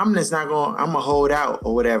what? I'm gonna hold out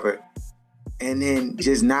or whatever, and then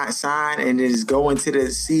just not sign and then just go into the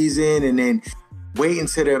season and then wait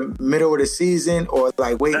until the middle of the season, or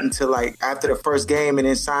like wait until like after the first game and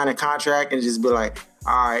then sign a contract and just be like,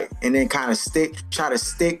 all right, and then kind of try to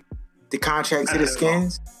stick the contract to the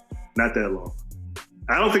Skins? Not that long.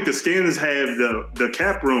 I don't think the Skins have the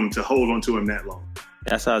cap room to hold on to him that long.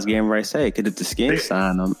 That's what I was getting ready to say. Because if the Skins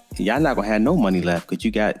sign him, y'all not going to have no money left because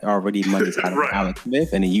you got already money tied on Alex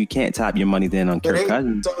Smith, and then you can't top your money then on Kirk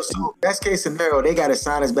Cousins. So best case scenario, they got to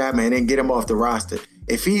sign his Batman and then get him off the roster.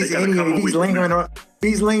 If he's lingering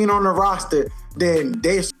on the roster, then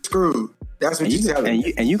they're screwed. That's what you're telling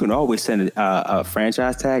me. And you can always send a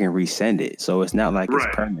franchise tag and resend it. So it's not like it's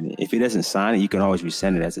permanent. If he doesn't sign it, you can always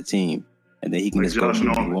resend it as a team. And then he can just go do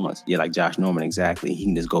what he wants. Yeah, like Josh Norman, exactly. He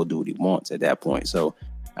can just go do what he wants at that point. So,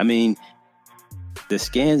 I mean, the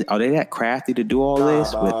Skins, are they that crafty to do all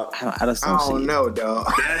this? I just don't know,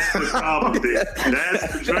 dog. That's the problem there.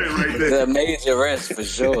 That's the joint right there. It's a major risk for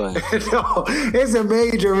sure. No, it's a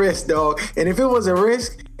major risk, dog. And if it was a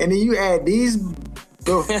risk, and then you add these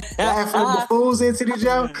laughing buffoons into the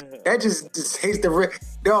job, that just takes the risk.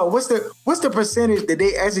 Dog, what's the percentage that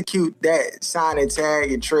they execute that sign and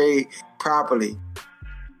tag and trade properly?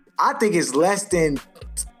 I think it's less than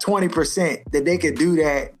 20% that they could do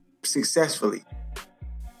that successfully.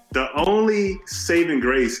 The only saving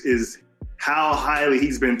grace is how highly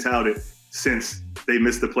he's been touted since they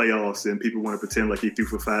missed the playoffs and people want to pretend like he threw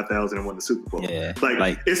for 5,000 and won the Super Bowl. Yeah,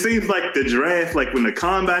 like it seems like the draft, like when the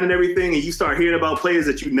combine and everything, and you start hearing about players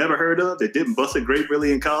that you never heard of that didn't bust a grape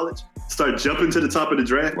really in college, start jumping to the top of the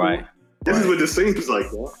draft. Right. This is what this seems like,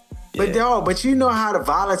 bro. But but you know how the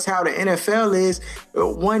volatile the NFL is.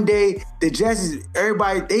 One day the Jets,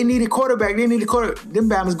 everybody, they need a quarterback. Them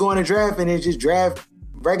Bama's going to draft and they just draft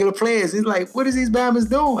regular players. It's like, what is these Bama's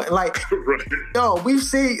doing? Like, we've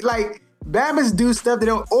seen like Bama's do stuff that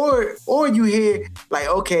don't, or you hear like,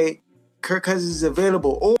 okay, Kirk Cousins is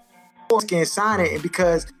available, or can sign it, and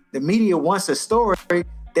because the media wants a story,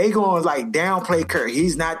 they gonna like downplay Kirk.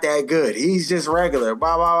 He's not that good. He's just regular.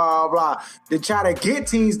 Blah blah blah blah. To try to get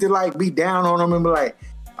teams to like be down on him and be like,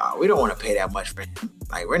 oh, we don't want to pay that much for him.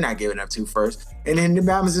 Like, we're not giving up 2 firsts. And then the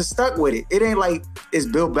Bama's just stuck with it. It ain't like it's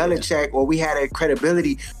Bill Belichick or we had a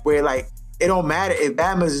credibility where like it don't matter if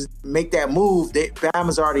Bama's make that move. That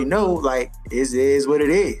Bama's already know like it is what it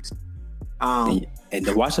is. And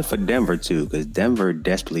to watch it for Denver too, because Denver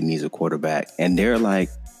desperately needs a quarterback, and they're like.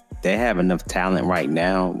 They have enough talent right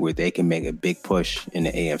now where they can make a big push in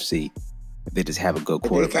the AFC if they just have a good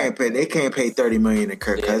quarterback. They can't pay $30 million to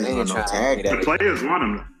Kirk Cousins on no tag. The players want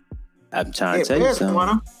him. I'm trying to tell you something.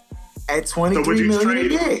 Want him at $23 million a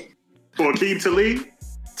year. For Aqib Talib?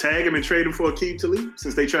 Tag him and trade him for Aqib Talib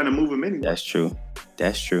since they trying to move him anyway. That's true.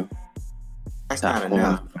 That's not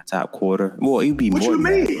enough. Top quarter. Well, it'd be what more. What you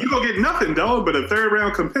mean? You gonna get nothing, dog, but a 3rd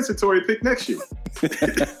round compensatory pick next year. No!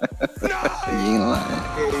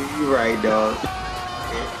 Yeah, you're right, dog.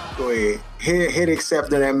 Go ahead. Hit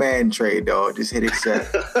accept on that Madden trade, dog. Just hit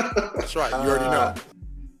accept. That's right. You already know.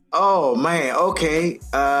 Oh, man. Okay.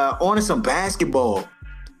 On to some basketball.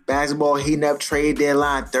 Basketball heating up, trade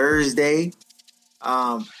deadline Thursday.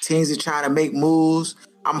 Teams are trying to make moves.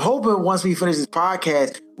 I'm hoping once we finish this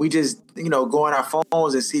podcast, we just, go on our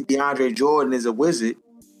phones and see DeAndre Jordan is a Wizard.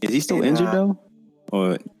 Is he still injured though?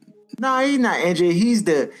 Or no, he's not injured. He's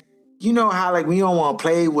the, how like we don't want to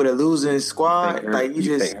play with a losing squad. Like you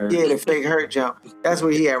just, the fake hurt jump. That's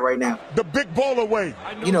where he at right now. The big baller way.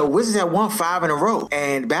 Wizards have won 5 in a row,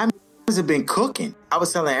 and Batman have been cooking. I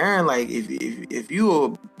was telling Aaron, like, if you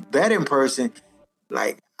a betting person,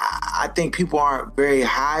 like, I think people aren't very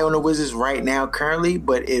high on the Wizards right now currently,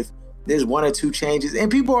 but if there's 1 or 2 changes, and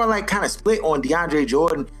people are like kind of split on DeAndre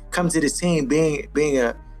Jordan coming to this team being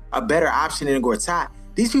a better option than Gortat.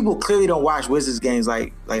 These people clearly don't watch Wizards games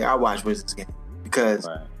like I watch Wizards games because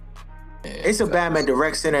it's a Batman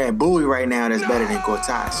direct center and Bowie right now that's better than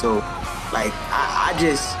Gortat. So, like,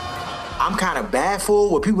 I'm kind of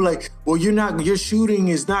baffled with people like, well, your shooting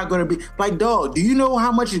is not going to be like, dog. Do you know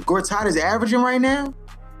how much Gortat is averaging right now?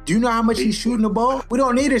 Do you know how much he's shooting the ball? We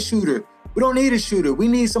don't need a shooter. We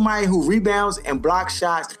need somebody who rebounds and blocks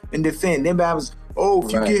shots and defend. Then Batman's,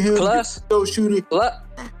 if you get him, plus, go shooter.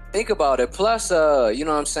 Think about it. Plus, you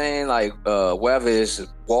know what I'm saying? Like, whether it's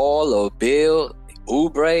Wall or Bill,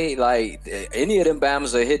 Oubre, like any of them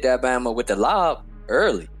Bama's will hit that Bama with the lob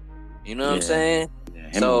early. You know what I'm saying?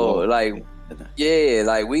 Yeah, so, like,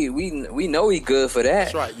 we know he good for that.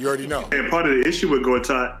 That's right. You already know. And part of the issue with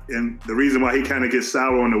Gortat and the reason why he kind of gets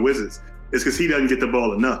sour on the Wizards is because he doesn't get the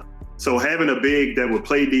ball enough. So having a big that would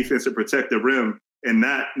play defense and protect the rim and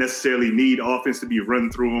not necessarily need offense to be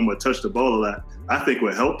run through him or touch the ball a lot, I think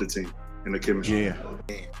would help the team in the chemistry. Yeah,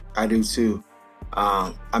 I do too.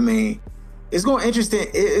 I mean, it's going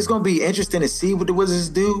to be interesting to see what the Wizards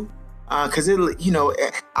do. Because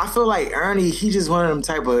I feel like Ernie, he just one of them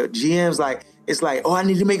type of GMs. Like it's like, I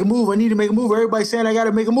need to make a move. Everybody's saying I got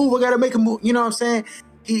to make a move. You know what I'm saying?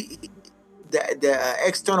 The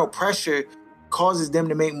external pressure causes them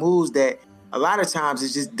to make moves that a lot of times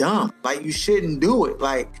it's just dumb. Like you shouldn't do it.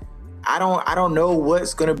 Like I don't know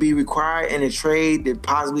what's going to be required in a trade to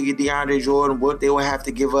possibly get DeAndre Jordan. What they will have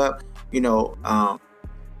to give up. Some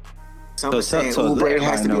saying Oubre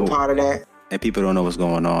has to be a part of that. And people don't know what's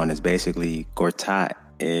going on. It's basically Gortat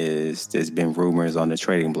there's been rumors on the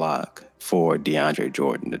trading block for DeAndre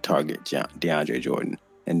Jordan, to target DeAndre Jordan.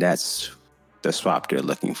 And that's the swap they're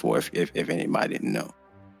looking for, if anybody didn't know.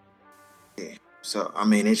 Yeah. So, I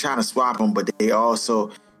mean, they're trying to swap them, but they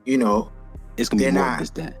also, it's going to be more than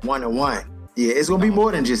just that. 1-1. Yeah, it's going to be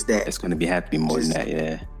more than just that. It's going to have to be more than that,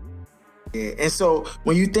 yeah. Yeah, and so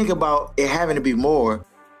when you think about it having to be more,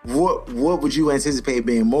 what would you anticipate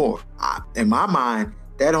being more? In my mind,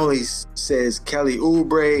 that only says Kelly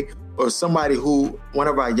Oubre or somebody who, one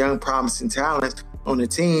of our young promising talents on the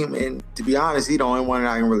team. And to be honest, he's the only one that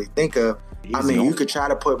I can really think of. You could try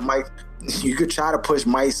to put push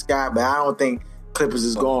Mike Scott, but I don't think Clippers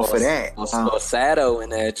is going for that. Throw Sato in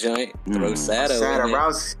that joint. Throw Sato in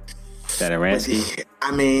Rouse. Satoransky.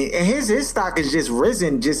 I mean, and his stock has just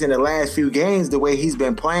risen just in the last few games, the way he's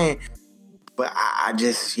been playing. But I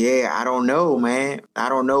don't know, man. I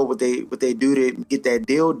don't know what they do to get that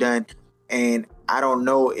deal done. And I don't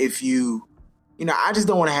know if I just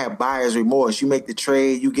don't want to have buyer's remorse. You make the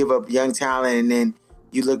trade, you give up young talent, and then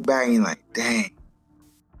you look back and you're like, dang.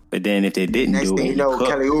 But then if they didn't next do thing it, you know,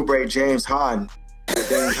 Kelly Oubre, James Harden.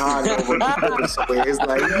 James Harden over the It's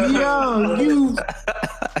like,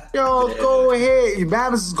 go ahead.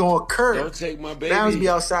 Babs is going Kurt. Don't take my baby. Babs be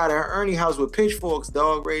outside of Ernie house with pitchforks,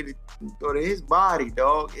 dog, ready to go to his body,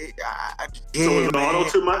 dog. So is Otto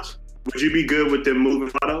too much? Would you be good with them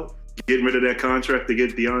moving Otto? Getting rid of that contract to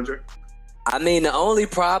get DeAndre? I mean, the only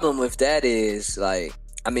problem with that is, like,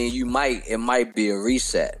 it might be a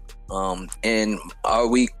reset. And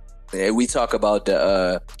we talk about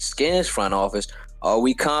the Skins front office. Are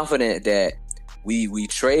we confident that we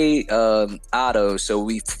trade Otto so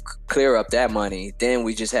we clear up that money? Then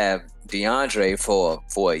we just have DeAndre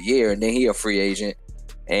for a year, and then he a free agent.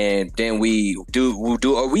 And then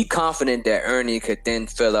are we confident that Ernie could then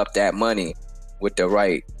fill up that money with the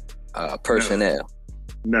right personnel?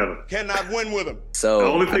 No. Cannot win with him. So the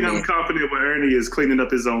only thing I'm confident with Ernie is cleaning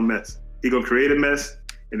up his own mess. He gonna create a mess,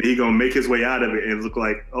 and then he gonna make his way out of it and look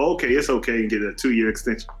like, it's okay, and get a 2-year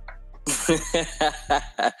extension. He's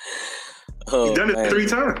done it 3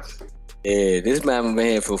 times. Yeah, this man been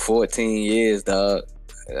here for 14 years, dog.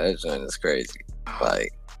 That joint is crazy.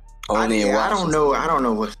 Like, only in Washington. I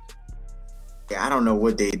don't know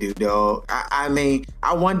what they do, dog. I mean,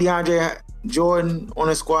 I want DeAndre Jordan on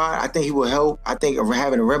the squad. I think he will help. I think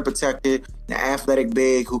having a rim protector, an athletic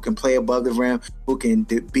big who can play above the rim, who can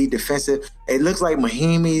be defensive. It looks like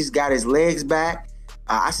Mahimi's got his legs back.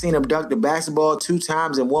 I seen him dunk the basketball 2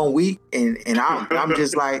 times in 1 week, and I'm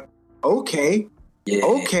just like, okay. Yeah,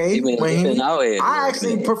 okay. I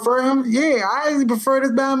actually prefer him. Yeah, I actually prefer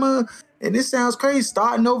this Bama. And this sounds crazy,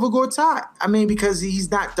 starting over Gortat. I mean, because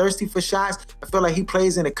he's not thirsty for shots. I feel like he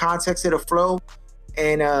plays in the context of the flow.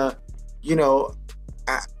 And, I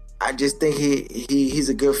just think he's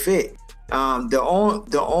a good fit. The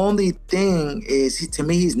only thing is, to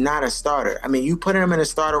me, he's not a starter. I mean, you put him in a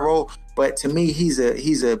starter role, but to me, he's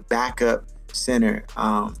a backup center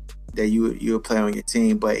that you would play on your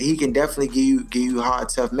team. But he can definitely give you hard,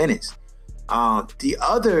 tough minutes. The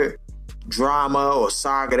other drama or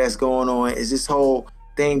saga that's going on is this whole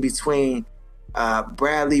thing between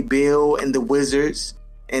Bradley Beal and the Wizards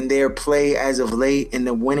and their play as of late in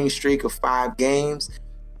the winning streak of 5 games.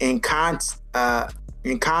 In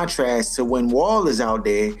contrast to when Wall is out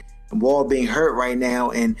there, and Wall being hurt right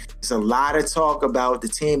now, and there's a lot of talk about the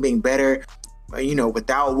team being better,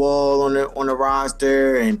 without Wall on the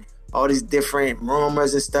roster, and all these different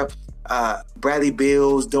rumors and stuff. Bradley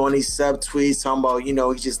Beal's doing these subtweets talking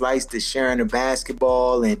about, he just likes to sharing the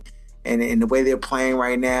basketball, and the way they're playing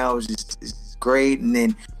right now is just great. And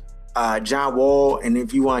then John Wall, and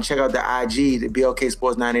if you want to check out the IG, the BLK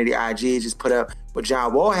Sports 980 IG, just put up what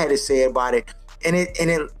John Wall had to say about it.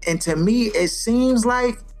 And to me, it seems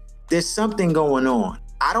like there's something going on.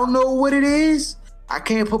 I don't know what it is. I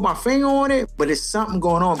can't put my finger on it, but it's something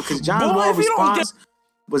going on, because John Wall's response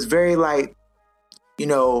was very like,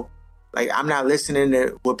 I'm not listening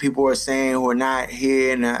to what people are saying who are not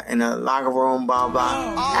here in a locker room, blah,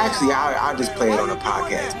 blah. Actually, I'll just play it on the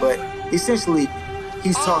podcast. But essentially,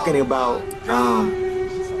 he's talking about,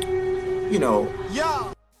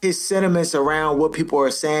 his sentiments around what people are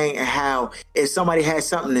saying, and how if somebody has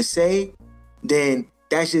something to say, then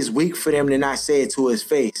that's just weak for them to not say it to his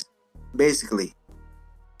face, basically.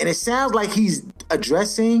 And it sounds like he's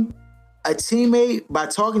addressing a teammate by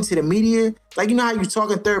talking to the media. Like, how you talk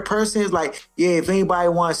in third person? It's like, yeah, if anybody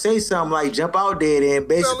want to say something, like, jump out there, then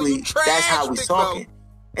basically that's how we're talking.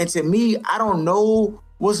 And to me, I don't know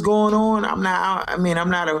what's going on. I'm not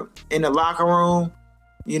in the locker room,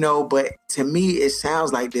 but to me, it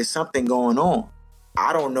sounds like there's something going on.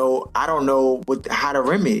 I don't know how to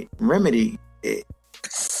remedy it.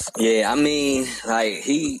 Yeah,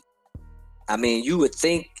 you would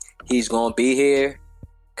think he's going to be here,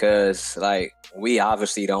 because, we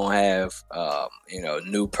obviously don't have,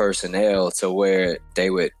 new personnel to where they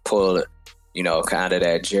would pull, kind of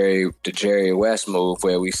that Jerry West move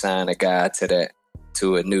where we sign a guy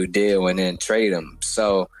to a new deal and then trade him.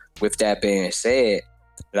 So with that being said,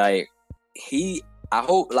 I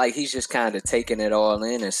hope he's just kind of taking it all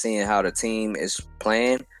in and seeing how the team is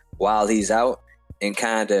playing while he's out, and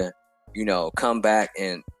kind of, come back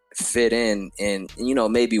and fit in and,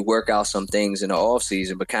 maybe work out some things in the off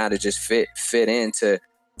season, but kind of just fit into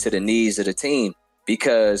the needs of the team.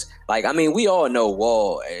 Because we all know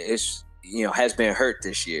Wall is, has been hurt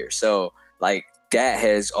this year. So that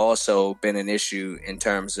has also been an issue in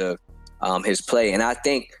terms of his play. And I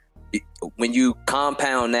think when you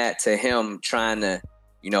compound that to him trying to,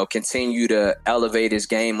 continue to elevate his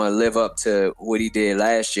game or live up to what he did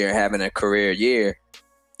last year, having a career year,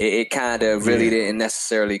 it kind of really didn't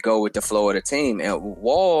necessarily go with the flow of the team. And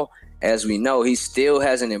Wall, as we know, he still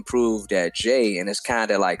hasn't improved at Jay, and it's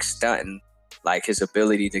kind of stunting his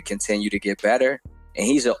ability to continue to get better. And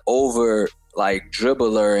he's an over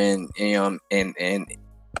dribbler and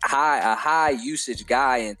a high usage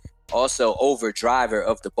guy, and also over driver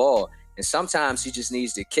of the ball. And sometimes he just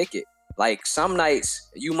needs to kick it. Some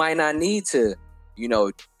nights you might not need to,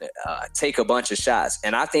 take a bunch of shots.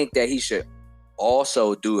 And I think that he should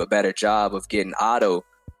also do a better job of getting Otto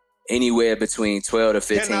anywhere between 12 to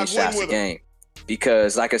 15 shots a game.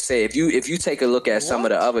 Because like I said, if you take a look at some of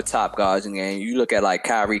the other top guards in the game, you look at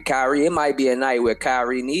Kyrie, it might be a night where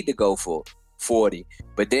Kyrie need to go for 40.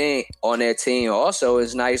 But then on that team also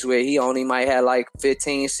is nice where he only might have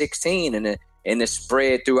 15, 16 in the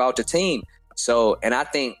spread throughout the team. So, and I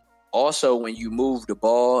think also when you move the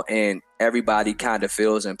ball and everybody kind of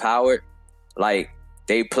feels empowered,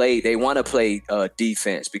 they want to play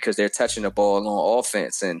defense because they're touching the ball on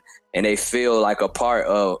offense, and they feel like a part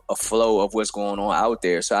of a flow of what's going on out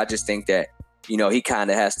there. So I just think that, he kind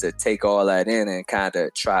of has to take all that in and kind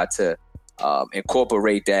of try to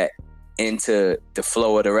incorporate that into the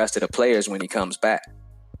flow of the rest of the players when he comes back.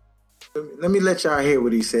 Let me let y'all hear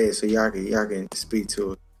what he said so y'all can speak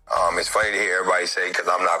to it. It's funny to hear everybody say, because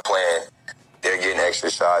I'm not playing, they're getting extra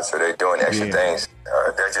shots or they're doing extra things.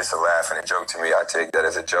 That's just a laugh and a joke to me. I take that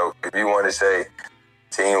as a joke. If you want to say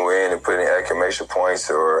team win and put in exclamation points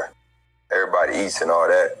or everybody eats and all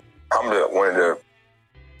that, I'm one of the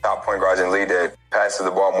top point guards in the league that passes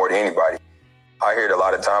the ball more than anybody. I hear it a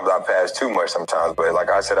lot of times. I pass too much sometimes, but like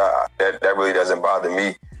I said, that really doesn't bother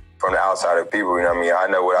me from the outside of people. You know what I mean? I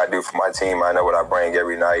know what I do for my team. I know what I bring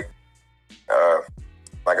every night.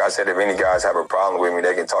 Like I said, if any guys have a problem with me,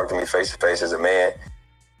 they can talk to me face to face as a man.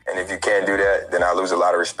 And if you can't do that, then I lose a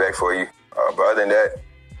lot of respect for you. But other than that,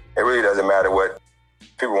 it really doesn't matter what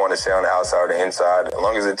people want to say on the outside or the inside. As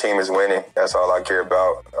long as the team is winning, that's all I care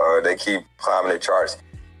about. They keep climbing the charts.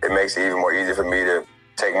 It makes it even more easy for me to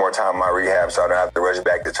take more time in my rehab so I don't have to rush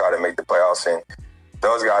back to try to make the playoffs. And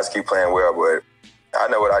those guys keep playing well, but I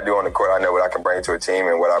know what I do on the court. I know what I can bring to a team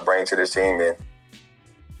and what I bring to this team. And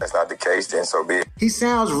that's not the case, then so be it. He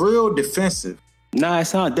sounds real defensive. Nah, it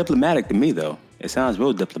sounds diplomatic to me, though. It sounds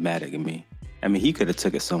real diplomatic to me. I mean, he could have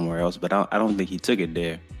took it somewhere else, but I don't think he took it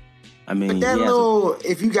there. I mean, but that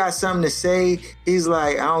if you got something to say, he's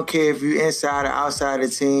like, I don't care if you're inside or outside the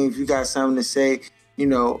team. If you got something to say,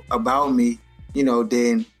 about me,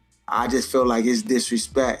 then I just feel like it's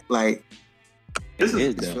disrespect. Like, I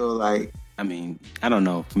feel like, I mean, I don't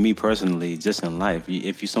know. For me personally, just in life,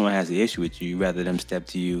 if someone has an issue with you, rather them step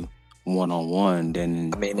to you one-on-one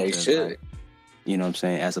than... I mean, they should. You know what I'm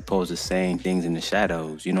saying? As opposed to saying things in the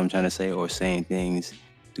shadows, you know what I'm trying to say? Or saying things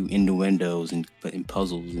through innuendos and putting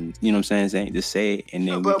puzzles and, you know what I'm saying? Just say it and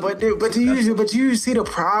then... But do you see the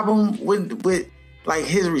problem with like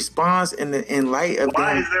his response in light of...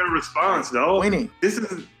 Why is there a response, though? Winning. This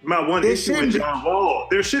is my one issue with John Wall.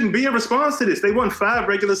 There shouldn't be a response to this. They won 5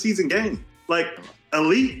 regular season games. Like,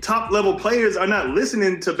 elite top-level players are not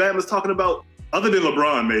listening to Bama's talking about, other than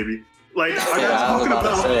LeBron, maybe. Like, I'm not talking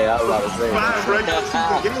about 5 regular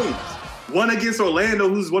season games. One against Orlando,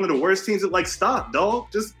 who's one of the worst teams. Like, stop,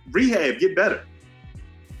 dog. Just rehab, get better.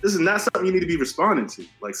 This is not something you need to be responding to.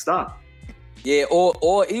 Like, stop. Yeah,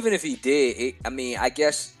 or even if he did, I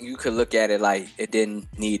guess you could look at it like it didn't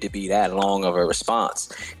need to be that long of a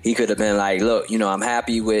response. He could have been like, look, I'm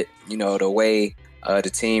happy with, the way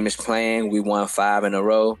the team is playing. We won 5 in a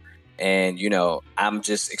row. And, I'm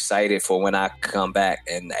just excited for when I come back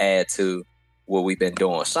and add to what we've been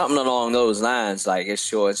doing. Something along those lines, like it's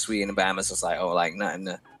short and sweet, and Bama's just like, oh, like nothing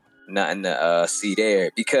to see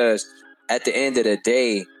there. Because at the end of the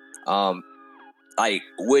day, like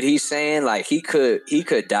what he's saying, like he could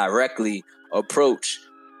directly approach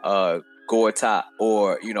Gortat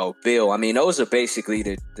or, Bill. I mean, those are basically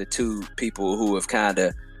the two people who have kind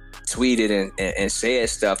of tweeted and said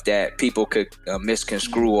stuff that people could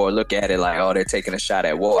misconstrue or look at it like, oh, they're taking a shot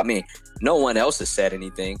at Wall. I mean, no one else has said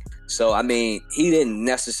anything. So, I mean, he didn't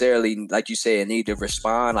necessarily, like you said, need to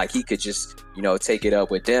respond. Like, he could just, take it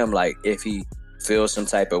up with them, like, if he feels some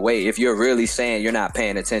type of way. If you're really saying you're not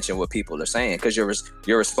paying attention to what people are saying, because you're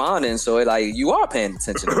responding, so you are paying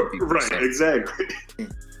attention to what people are saying. Right, exactly.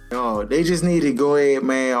 No, they just need to go ahead,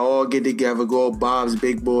 man, all get together, go Bob's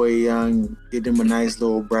Big Boy Young, get them a nice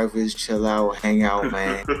little breakfast, chill out, hang out,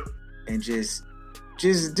 man, and just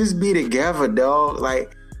be together, dog.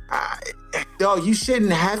 Like, dog, you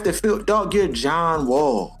shouldn't have to feel, dog, you're John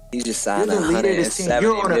Wall. He just signed you're the leader of this team.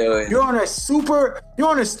 You're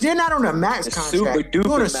not on a max contract.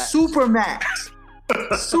 You're on a super max.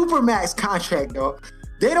 Super max contract, dog.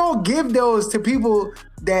 They don't give those to people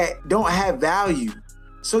that don't have value.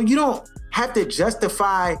 So you don't have to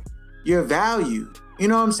justify your value. You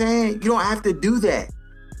know what I'm saying? You don't have to do that.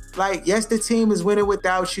 Like, yes, the team is winning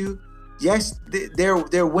without you. Yes,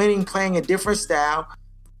 they're winning playing a different style.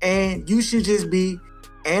 And you should just be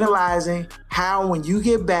analyzing how, when you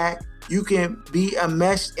get back, you can be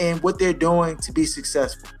enmeshed in what they're doing to be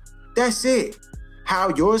successful. That's it.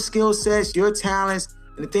 How your skill sets, your talents,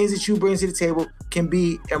 and the things that you bring to the table can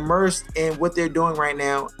be immersed in what they're doing right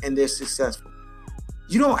now, and they're successful.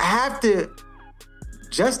 You don't have to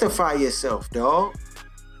justify yourself, dog.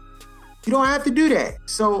 You don't have to do that.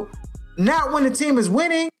 So, not when the team is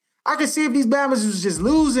winning. I can see if these Bama's was just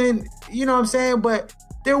losing, you know what I'm saying? But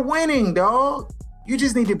they're winning, dog. You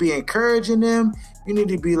just need to be encouraging them. You need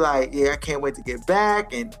to be like, yeah, I can't wait to get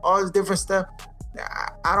back and all this different stuff.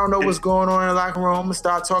 I don't know what's going on in the locker room. I'm going to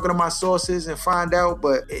start talking to my sources and find out,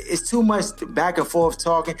 but it's too much back and forth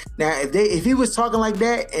talking. Now, if he was talking like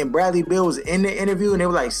that and Bradley Beal was in the interview and they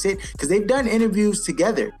were like, sit, because they've done interviews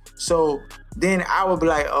together. So then I would be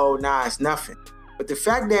like, oh, nah, it's nothing. But the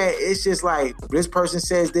fact that it's just like this person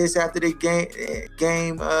says this after the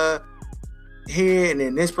game here, and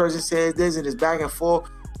then this person says this, and it's back and forth.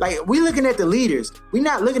 Like, we looking at the leaders. We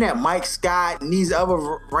not looking at Mike Scott and these other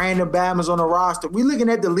random Bammers on the roster. We looking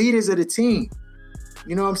at the leaders of the team.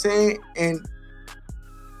 You know what I'm saying? And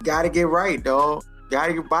gotta get right, dog.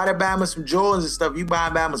 Gotta buy the Bammers some Jordans and stuff. You buy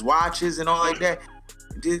Bammers watches and all like that.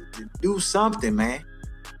 Just do something, man.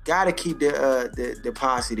 Gotta keep the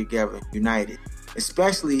posse together, united,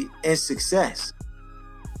 especially in success.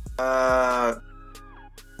 That's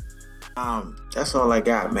all I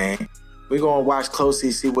got, man. We're gonna watch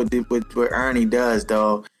closely, see what Ernie does,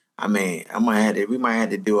 though. I mean, we might have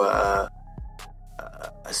to do a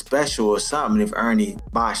special or something if Ernie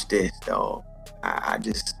botched this, though.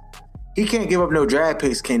 He can't give up no draft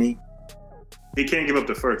picks, can he? He can't give up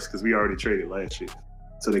the first because we already traded last year,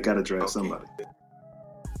 so they gotta draft somebody.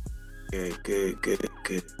 Good.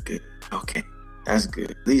 Okay, that's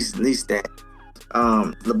good. At least that.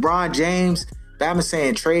 LeBron James. Bama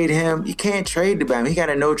saying trade him. You can't trade the Bama. He got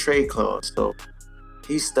a no trade clause, so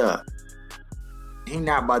he's stuck. He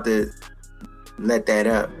not about to let that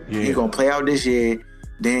up. Yeah. He gonna play out this year,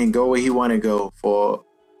 then go where he want to go for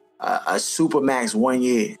a supermax 1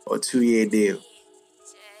 year or 2 year deal.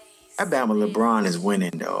 That Bama LeBron is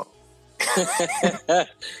winning, though.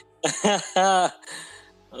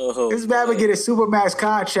 This Bama get a supermax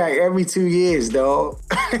contract every 2 years, though.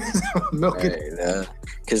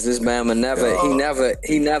 Because this Bama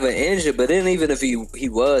he never injured. But then even if he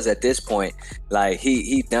was at this point, like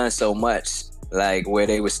he done so much, like where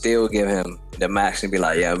they would still give him the max and be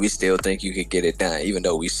like, yeah, we still think you could get it done, even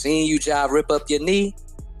though we seen you rip up your knee.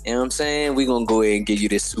 You know what I'm saying? We gonna go ahead and give you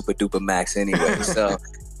this super duper max anyway. So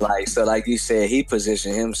like you said, he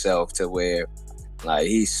positioned himself to where, like,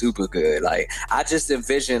 he's super good. Like, I just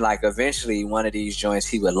envision, like, eventually one of these joints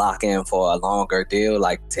he would lock in for a longer deal,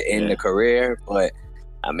 like, to end the career. But,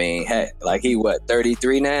 I mean, heck, like, he,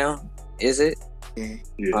 33 now? Is it? Yeah.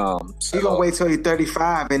 So he gonna wait till he's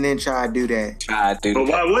 35 and then try to do that. But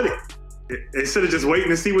why would it? Instead of just waiting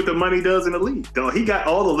to see what the money does in the league. Dog, he got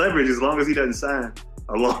all the leverage as long as he doesn't sign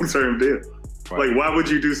a long-term deal. Right. Like, why would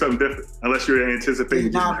you do something different unless you're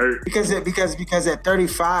anticipating getting hurt? Because at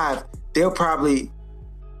 35, teams will probably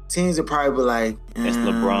be like, it's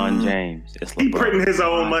LeBron James. He printing his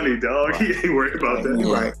own money, dog. Right. He ain't worried about that.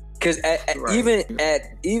 You're right. Because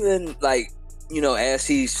even like, you know, as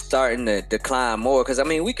he's starting to decline more, because I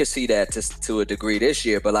mean, we could see that to a degree this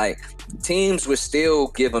year, but like teams would still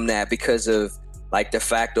give him that because of like the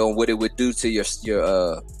fact on what it would do to your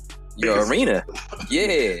arena.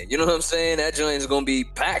 Yeah, you know what I'm saying? That joint is gonna be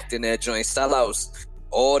packed in that joint, sellouts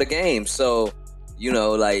all the games. So, you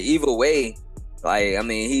know, like either way, like I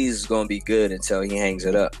mean, he's gonna be good until he hangs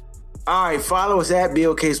it up. All right, follow us at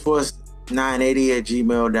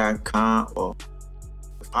BOKSports980@gmail.com or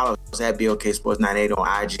follow us at BOKSports980 on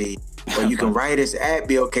IG. Or you can write us at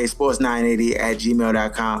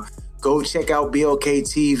BOKSports980@gmail.com. Go check out BOK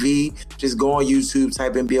TV. Just go on YouTube,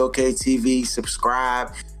 type in BOK TV,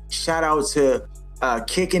 subscribe. Shout out to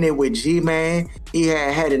Kicking It with G-Man. He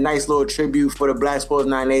had a nice little tribute for the Black Sports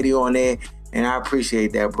 980 on there, and I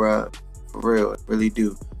appreciate that, bro. For real, really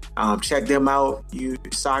do. Check them out.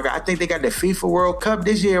 Soccer. I think they got the FIFA World Cup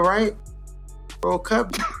this year, right? World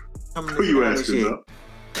Cup. Who you asking about?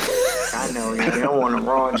 I know, they don't want the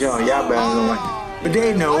wrong John. Y'all better know. But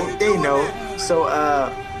they know. So,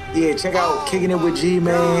 yeah, check out Kicking It with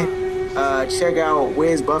G-Man. Check out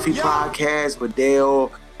Where's Buffy podcast with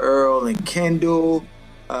Dale, Earl, and Kendall.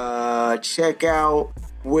 Check out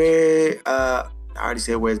I already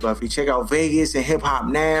said Where's Buffy. Check out Vegas and Hip Hop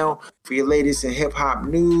Now for your latest in hip hop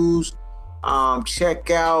news. Check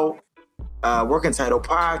out Working Title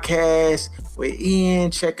Podcast with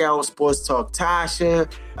Ian. Check out Sports Talk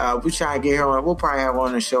Tasha. We try to get her on. We'll probably have her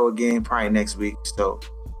on the show again probably next week. So,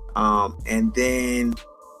 and then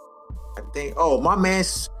I think, my man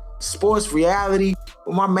Sports Reality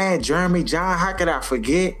with my man Jeremy John. How could I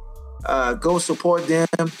forget? Go support them.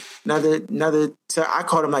 I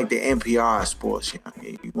call them like the NPR Sports. You know,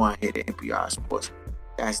 you want to hear the NPR Sports?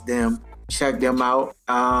 That's them. Check them out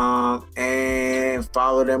and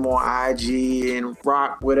follow them on IG and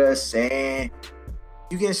rock with us. And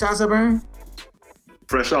you getting shots up, Aaron?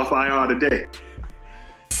 Fresh off IR today.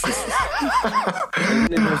 Something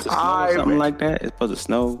like that. It's supposed to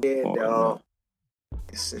snow. Yeah, dog.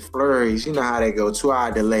 It's flurries. You know how they go. 2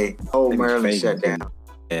 hour delay. Whole Maryland shut down.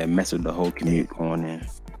 Yeah, mess with the whole commute going in.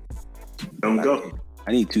 Don't go.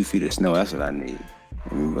 I need 2 feet of snow. That's what I need.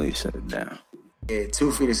 Let me really shut it down. Yeah,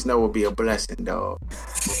 2 feet of snow would be a blessing, dog.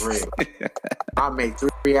 For real. I make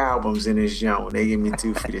 3 albums in this zone. They give me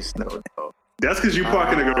 2 feet of snow, dog. That's because you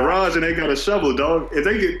park in the garage and they got a shovel, dog. If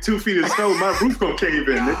they get 2 feet of snow, my roof gonna cave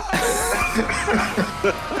in, man.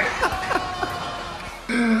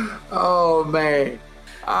 Oh, man.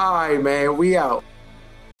 All right, man. We out.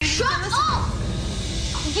 Shut up!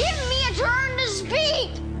 Give me a turn to speak!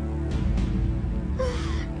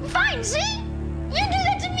 Fine, see? You do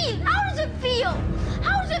that to me. How does it feel?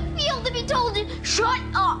 How does it feel to be told to shut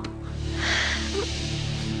up?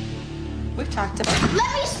 We've talked about it.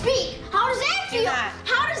 Let me speak. How does that feel?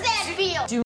 How does that feel?